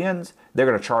millions. They're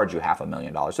going to charge you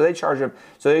 $500,000.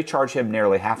 So they charge him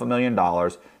nearly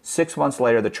 $500,000. 6 months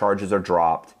later, the charges are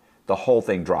dropped. The whole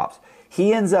thing drops.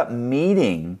 He ends up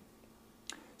meeting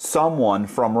someone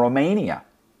from Romania,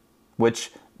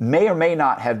 which may or may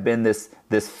not have been this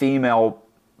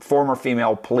former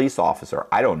female police officer.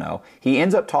 I don't know. He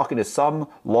ends up talking to some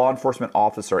law enforcement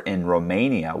officer in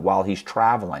Romania while he's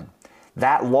traveling.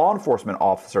 That law enforcement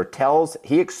officer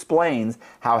explains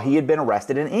how he had been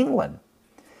arrested in England.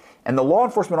 And the law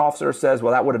enforcement officer says,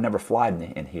 well, that would have never flied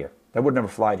in here. That would have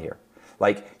never flied here.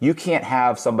 You can't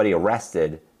have somebody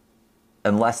arrested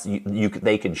unless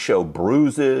they can show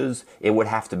bruises. It would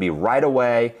have to be right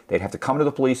away. They'd have to come to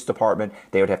the police department.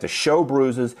 They would have to show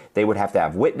bruises. They would have to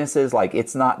have witnesses.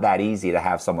 It's not that easy to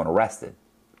have someone arrested.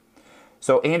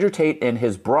 So Andrew Tate and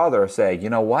his brother say, you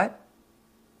know what?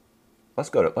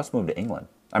 Let's move to England.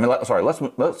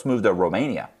 Let's move to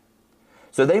Romania.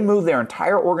 So they move their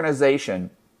entire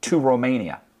organization to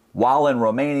Romania. While in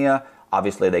Romania,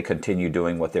 obviously they continue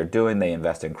doing what they're doing. They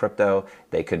invest in crypto.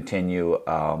 They continue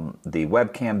the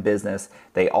webcam business.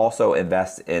 They also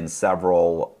invest in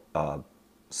several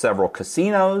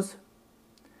casinos.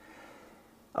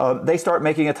 They start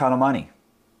making a ton of money.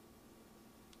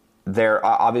 They're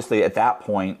obviously at that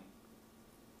point.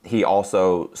 He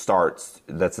also starts,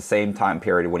 that's the same time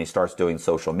period when he starts doing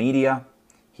social media.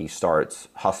 He starts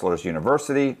Hustlers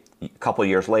University. A couple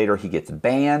years later, he gets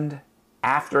banned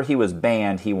after he was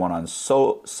banned, he went on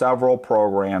several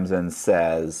programs and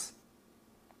says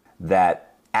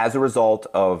that as a result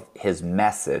of his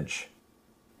message,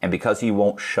 and because he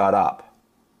won't shut up,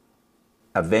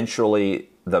 eventually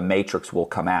the Matrix will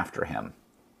come after him.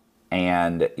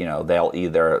 And,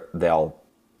 they'll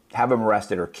have him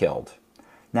arrested or killed.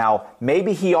 Now,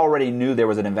 maybe he already knew there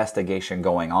was an investigation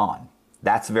going on.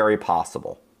 That's very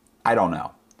possible. I don't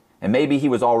know. And maybe he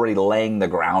was already laying the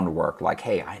groundwork, like,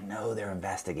 hey, I know they're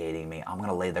investigating me. I'm going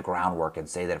to lay the groundwork and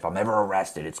say that if I'm ever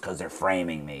arrested, it's because they're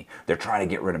framing me. They're trying to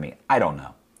get rid of me. I don't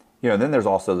know. Then there's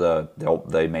also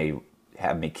they may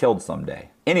have me killed someday.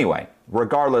 Anyway,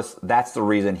 regardless, that's the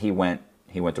reason he went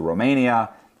to Romania.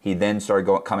 He then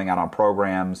started coming out on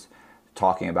programs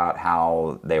talking about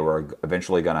how they were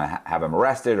eventually going to have him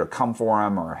arrested or come for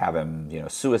him or have him,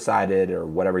 suicided or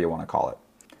whatever you want to call it.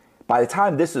 By the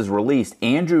time this is released,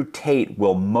 Andrew Tate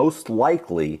will most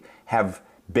likely have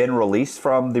been released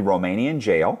from the Romanian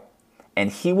jail,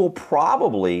 and he will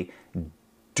probably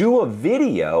do a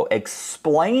video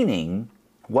explaining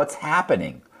what's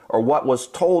happening or what was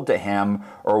told to him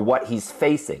or what he's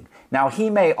facing. Now, he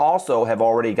may also have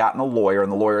already gotten a lawyer,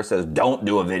 and the lawyer says, don't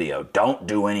do a video, don't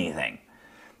do anything.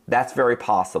 That's very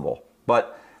possible.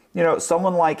 But,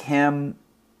 someone like him,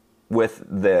 with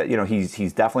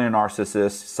he's definitely a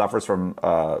narcissist, suffers from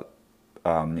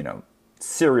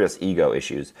serious ego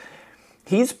issues.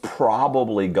 He's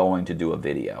probably going to do a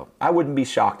video. I wouldn't be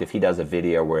shocked if he does a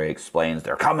video where he explains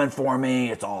they're coming for me,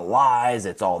 it's all lies,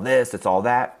 it's all this, it's all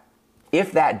that.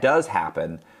 If that does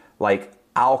happen,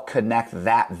 I'll connect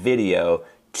that video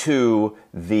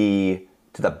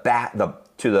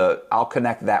I'll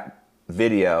connect that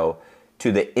video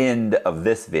to the end of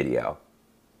this video.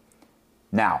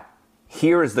 Now,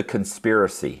 here is the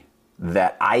conspiracy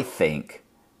that I think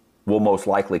will most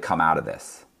likely come out of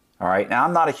this. All right. Now,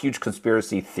 I'm not a huge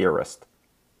conspiracy theorist,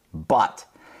 but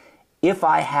if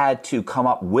I had to come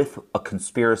up with a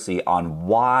conspiracy on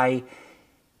why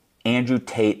Andrew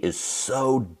Tate is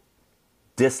so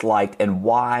disliked and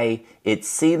why it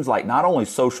seems like not only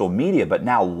social media, but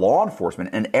now law enforcement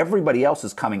and everybody else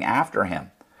is coming after him,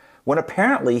 when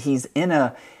apparently he is in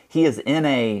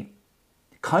a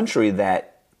country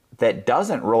that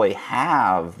doesn't really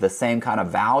have the same kind of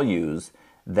values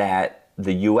that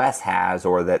the US has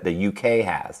or that the UK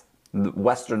has,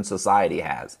 Western society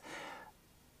has,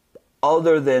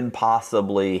 other than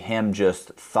possibly him just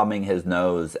thumbing his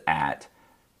nose at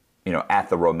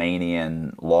the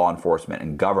Romanian law enforcement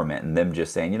and government and them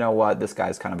just saying, you know what, this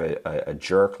guy's kind of a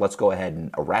jerk. Let's go ahead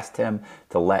and arrest him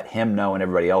to let him know and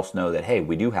everybody else know that, hey,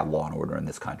 we do have law and order in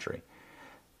this country.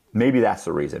 Maybe that's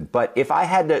the reason. But if I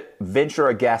had to venture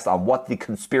a guess on what the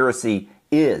conspiracy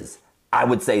is, I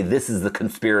would say this is the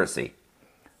conspiracy.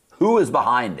 Who is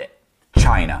behind it?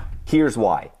 China. Here's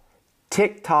why.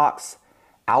 TikTok's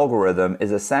algorithm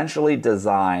is essentially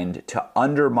designed to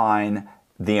undermine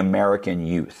the American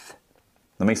youth.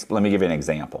 Let me give you an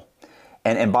example.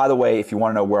 And by the way, if you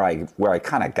want to know where I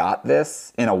kind of got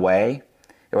this in a way,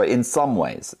 in some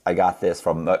ways, I got this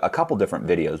from a couple different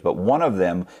videos, but one of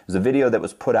them is a video that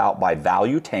was put out by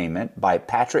Valuetainment, by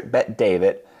Patrick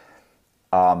Bet-David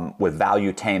with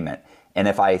Valuetainment. And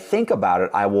if I think about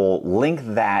it, I will link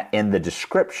that in the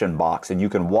description box and you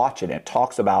can watch it. It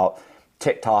talks about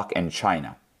TikTok and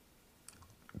China.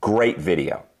 Great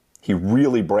video. He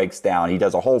really breaks down. He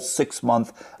does a whole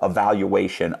 6-month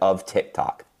evaluation of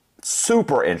TikTok.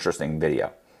 Super interesting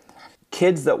video.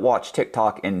 Kids that watch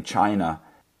TikTok in China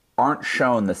aren't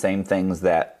shown the same things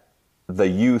that the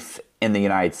youth in the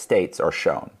United States are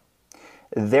shown.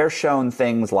 They're shown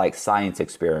things like science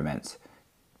experiments,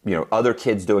 other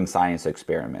kids doing science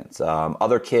experiments,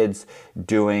 other kids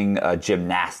doing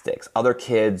gymnastics, other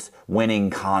kids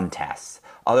winning contests,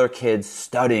 other kids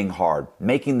studying hard,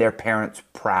 making their parents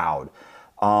proud,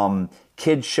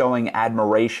 kids showing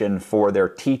admiration for their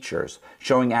teachers,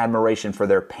 showing admiration for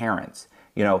their parents,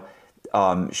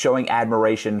 showing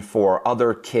admiration for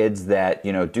other kids that,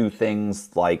 do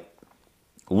things like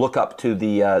look up to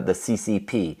the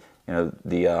CCP,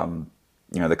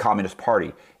 the Communist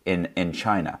Party in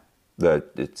China. The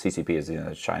CCP is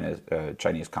the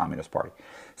Chinese Communist Party.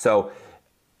 So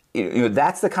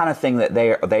that's the kind of thing that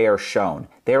they are shown.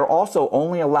 They are also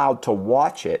only allowed to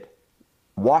watch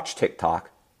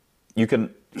TikTok. You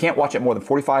can't watch it more than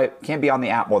 45. Can't be on the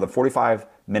app more than 45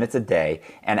 minutes a day.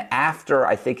 And after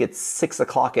I think it's 6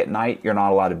 o'clock at night, you're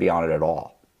not allowed to be on it at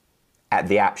all.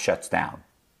 The app shuts down.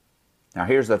 Now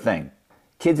here's the thing: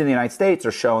 kids in the United States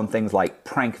are shown things like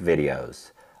prank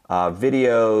videos,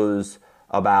 videos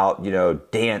about,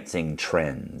 dancing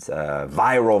trends,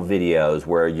 viral videos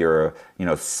where you're,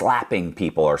 slapping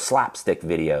people, or slapstick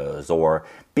videos, or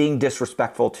being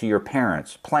disrespectful to your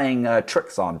parents, playing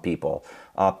tricks on people,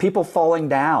 people falling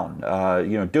down,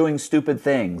 doing stupid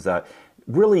things,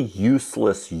 really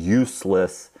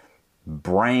useless,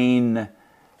 brain,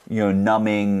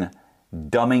 numbing,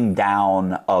 dumbing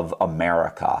down of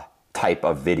America type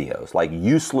of videos, like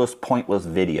useless, pointless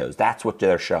videos. That's what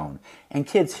they're shown. And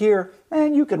kids here,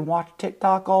 man, you can watch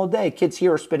TikTok all day. Kids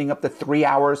here are spending up to 3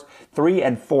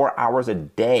 and 4 hours a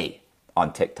day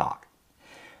on TikTok.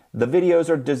 The videos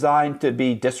are designed to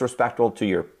be disrespectful to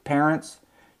your parents,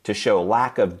 to show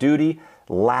lack of duty,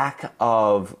 lack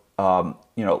of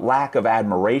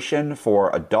admiration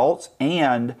for adults,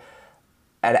 and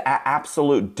an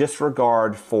absolute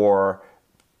disregard for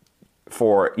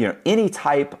any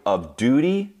type of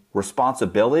duty,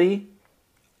 responsibility,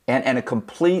 and a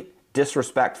complete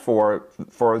disrespect for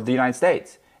the United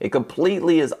States. It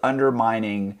completely is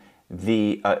undermining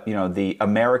the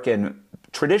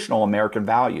traditional American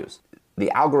values.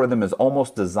 The algorithm is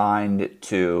almost designed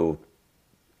to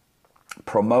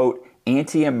promote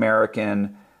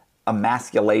anti-American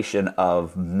emasculation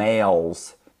of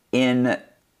males in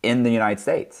the United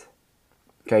States.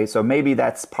 Okay, so maybe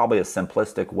that's probably a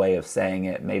simplistic way of saying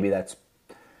it. Maybe that's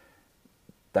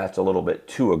a little bit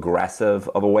too aggressive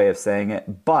of a way of saying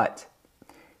it. But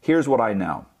here's what I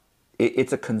know.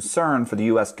 It's a concern for the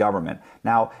U.S. government.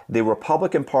 Now, the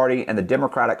Republican Party and the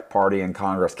Democratic Party in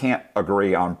Congress can't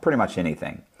agree on pretty much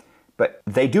anything. But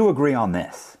they do agree on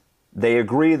this. They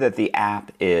agree that the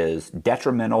app is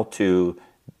detrimental to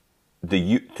the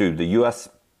U.S.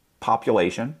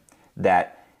 population,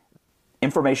 that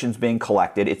information's being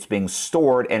collected, it's being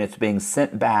stored, and it's being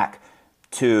sent back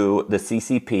to the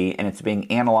CCP, and it's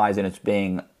being analyzed,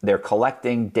 and they're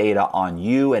collecting data on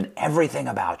you and everything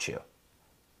about you.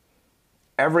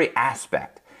 Every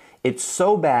aspect. It's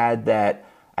so bad that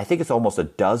I think it's almost a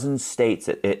dozen states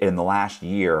in the last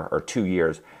year or 2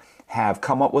 years have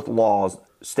come up with laws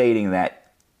stating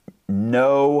that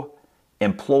no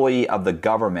employee of the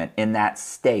government in that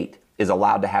state is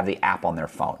allowed to have the app on their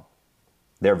phone.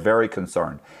 They're very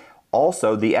concerned.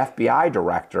 Also, the FBI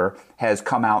director has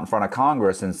come out in front of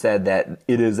Congress and said that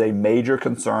it is a major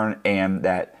concern, and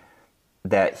that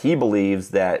he believes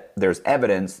that there's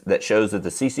evidence that shows that the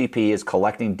CCP is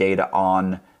collecting data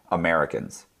on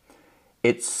Americans.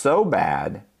 It's so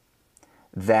bad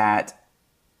that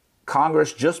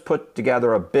Congress just put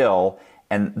together a bill,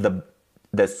 and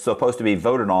that's supposed to be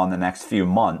voted on the next few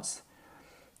months.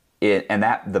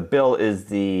 The bill is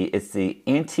the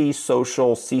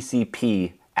Anti-Social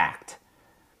CCP Act,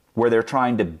 where they're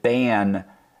trying to ban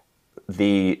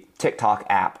the TikTok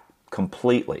app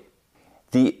completely.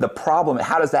 The problem,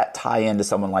 how does that tie into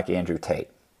someone like Andrew Tate?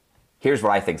 Here's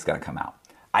what I think is going to come out.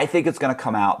 I think it's going to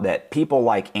come out that people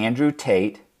like Andrew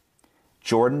Tate,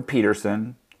 Jordan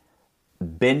Peterson,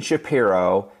 Ben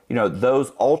Shapiro,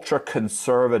 those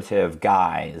ultra-conservative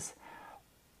guys,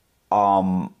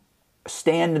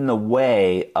 stand in the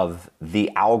way of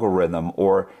the algorithm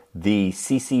or the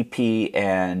CCP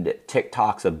and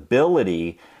TikTok's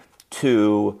ability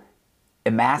to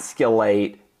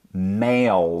emasculate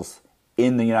males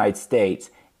in the United States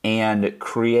and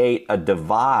create a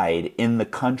divide in the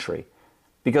country.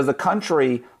 Because the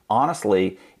country,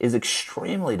 honestly, is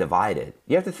extremely divided.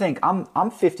 You have to think,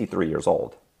 I'm 53 years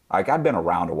old. Like, I've been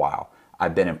around a while.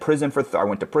 I've been in prison I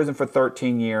went to prison for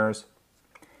 13 years.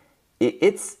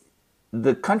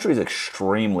 The country is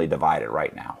extremely divided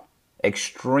right now.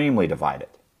 Extremely divided.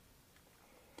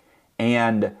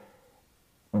 And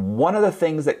one of the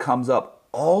things that comes up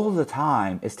all the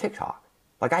time is TikTok.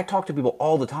 Like, I talk to people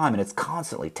all the time, and it's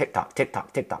constantly TikTok,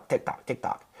 TikTok, TikTok, TikTok,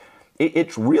 TikTok.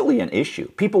 It's really an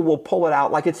issue. People will pull it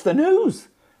out like it's the news.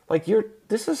 Like,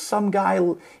 this is some guy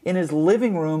in his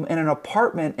living room in an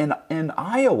apartment in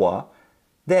Iowa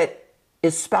that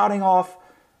is spouting off,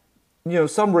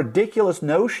 some ridiculous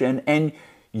notion, and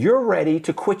you're ready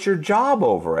to quit your job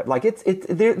over it. Like,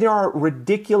 there are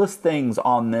ridiculous things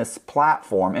on this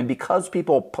platform, and because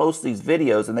people post these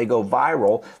videos and they go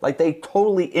viral, like, they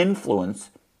totally influence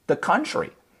the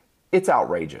country. It's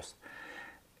outrageous.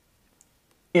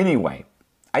 Anyway,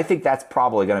 I think that's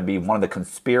probably going to be one of the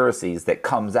conspiracies that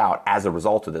comes out as a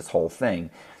result of this whole thing.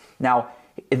 Now,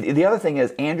 the other thing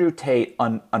is Andrew Tate,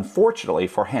 unfortunately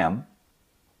for him,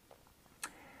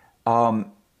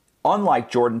 unlike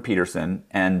Jordan Peterson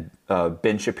and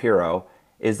Ben Shapiro,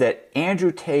 is that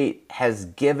Andrew Tate has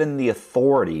given the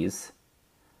authorities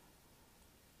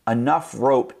enough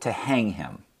rope to hang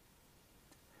him.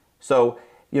 So,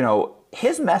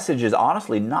 his message is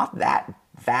honestly not that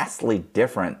vastly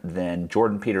different than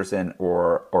Jordan Peterson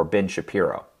or Ben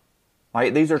Shapiro.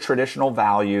 Right? These are traditional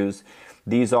values.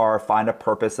 These are find a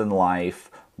purpose in life,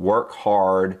 work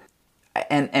hard.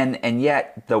 And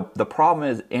yet the problem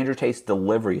is Andrew Tate's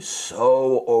delivery is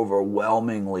so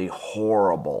overwhelmingly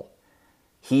horrible.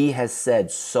 He has said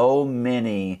so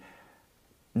many,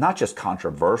 not just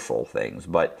controversial things,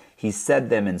 but he said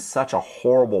them in such a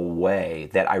horrible way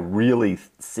that I really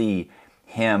see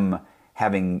him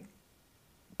having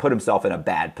put himself in a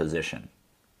bad position.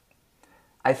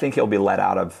 I think he'll be let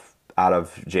out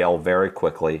of jail very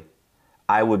quickly.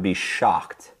 I would be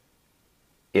shocked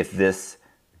if this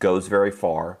goes very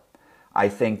far. I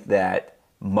think that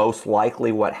most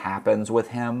likely what happens with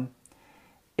him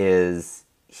is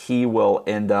he will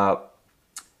end up,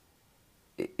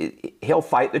 he'll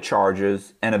fight the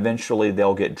charges and eventually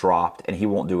they'll get dropped and he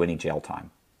won't do any jail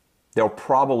time. They'll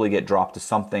probably get dropped to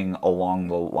something along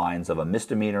the lines of a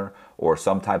misdemeanor or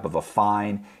some type of a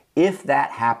fine, if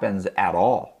that happens at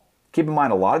all. Keep in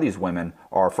mind, a lot of these women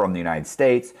are from the United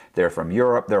States, they're from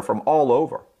Europe, they're from all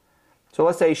over. So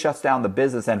let's say he shuts down the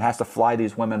business and has to fly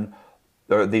these women,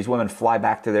 or these women fly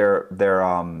back to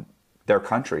their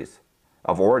countries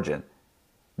of origin.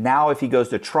 Now, if he goes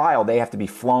to trial, they have to be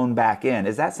flown back in.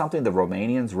 Is that something the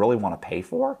Romanians really want to pay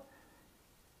for?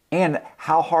 And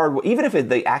how hard, even if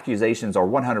the accusations are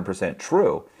 100%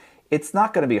 true, it's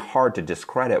not going to be hard to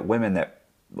discredit women that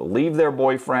leave their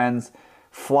boyfriends,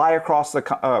 fly across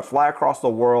the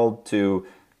world to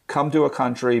come to a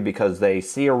country because they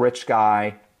see a rich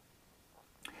guy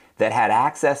that had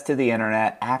access to the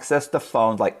internet, access to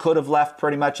phones, like could have left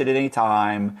pretty much at any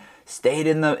time, stayed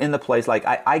in the place. Like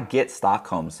I get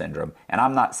Stockholm syndrome, and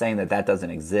I'm not saying that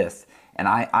doesn't exist. And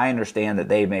I understand that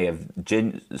they may have,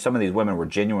 some of these women were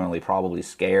genuinely probably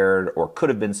scared or could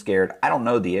have been scared. I don't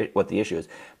know what the issue is.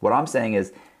 What I'm saying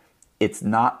is it's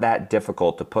not that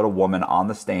difficult to put a woman on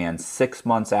the stand 6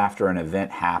 months after an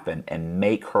event happened and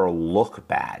make her look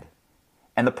bad.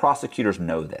 And the prosecutors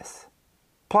know this.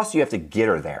 Plus, you have to get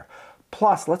her there.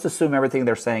 Plus, let's assume everything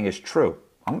they're saying is true.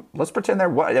 Let's pretend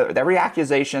every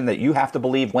accusation that you have to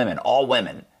believe women, all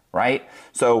women, right?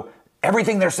 So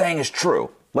everything they're saying is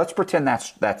true. Let's pretend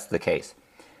that's the case.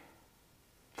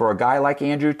 For a guy like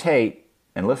Andrew Tate,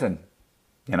 and listen,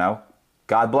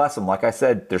 God bless him. Like I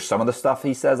said, there's some of the stuff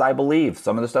he says I believe,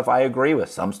 some of the stuff I agree with,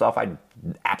 some stuff I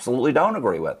absolutely don't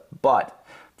agree with. But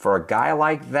for a guy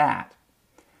like that,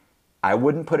 I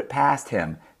wouldn't put it past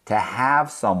him to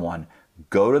have someone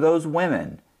go to those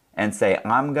women and say,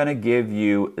 I'm going to give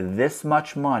you this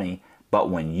much money, but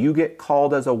when you get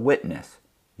called as a witness,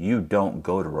 you don't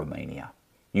go to Romania.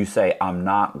 You say, I'm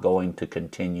not going to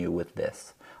continue with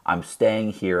this. I'm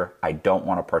staying here. I don't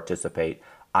want to participate.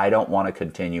 I don't want to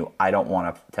continue. I don't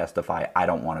want to testify. I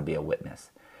don't want to be a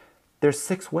witness. There's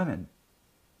 6 women.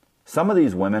 Some of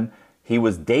these women he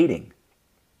was dating.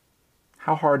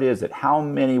 How hard is it? How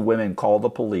many women call the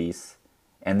police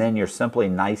and then you're simply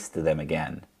nice to them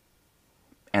again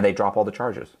and they drop all the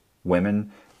charges?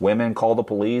 Women call the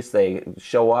police, they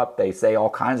show up, they say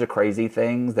all kinds of crazy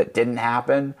things that didn't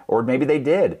happen, or maybe they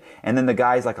did. And then the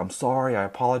guy's like, I'm sorry, I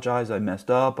apologize, I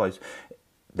messed up.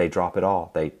 They drop it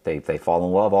all. They fall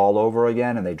in love all over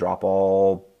again and they drop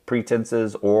all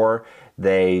pretenses, or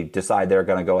they decide they're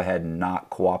going to go ahead and not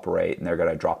cooperate and they're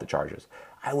going to drop the charges.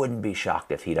 I wouldn't be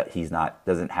shocked if he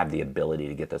doesn't have the ability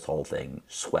to get this whole thing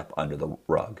swept under the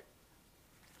rug.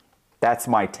 That's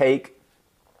my take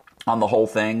on the whole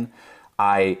thing.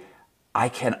 I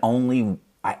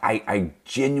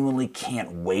genuinely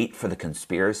can't wait for the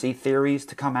conspiracy theories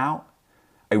to come out.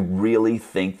 I really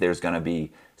think there's going to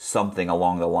be something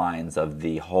along the lines of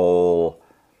the whole,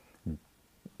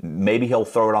 maybe he'll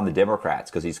throw it on the Democrats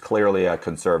because he's clearly a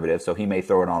conservative, so he may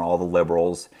throw it on all the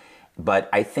liberals. But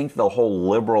I think the whole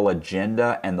liberal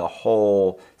agenda and the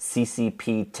whole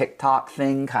CCP TikTok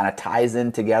thing kind of ties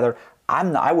in together.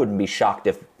 I wouldn't be shocked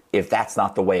if that's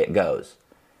not the way it goes.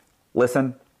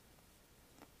 Listen,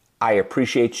 I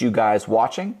appreciate you guys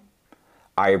watching.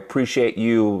 I appreciate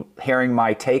you hearing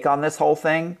my take on this whole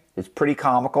thing. It's pretty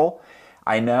comical,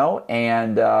 I know,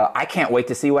 and I can't wait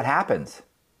to see what happens.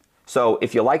 So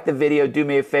if you like the video, do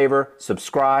me a favor,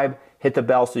 subscribe, hit the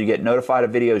bell so you get notified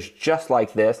of videos just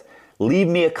like this. Leave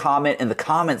me a comment in the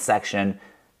comment section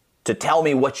to tell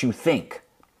me what you think.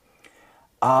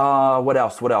 What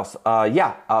else?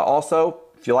 Also,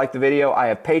 if you like the video, I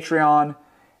have Patreon.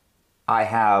 I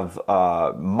have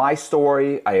my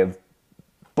story. I have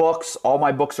books. All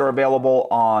my books are available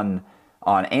on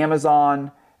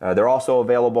Amazon. They're also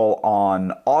available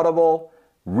on Audible.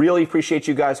 Really appreciate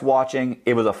you guys watching.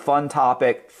 It was a fun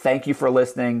topic. Thank you for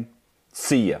listening.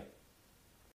 See ya.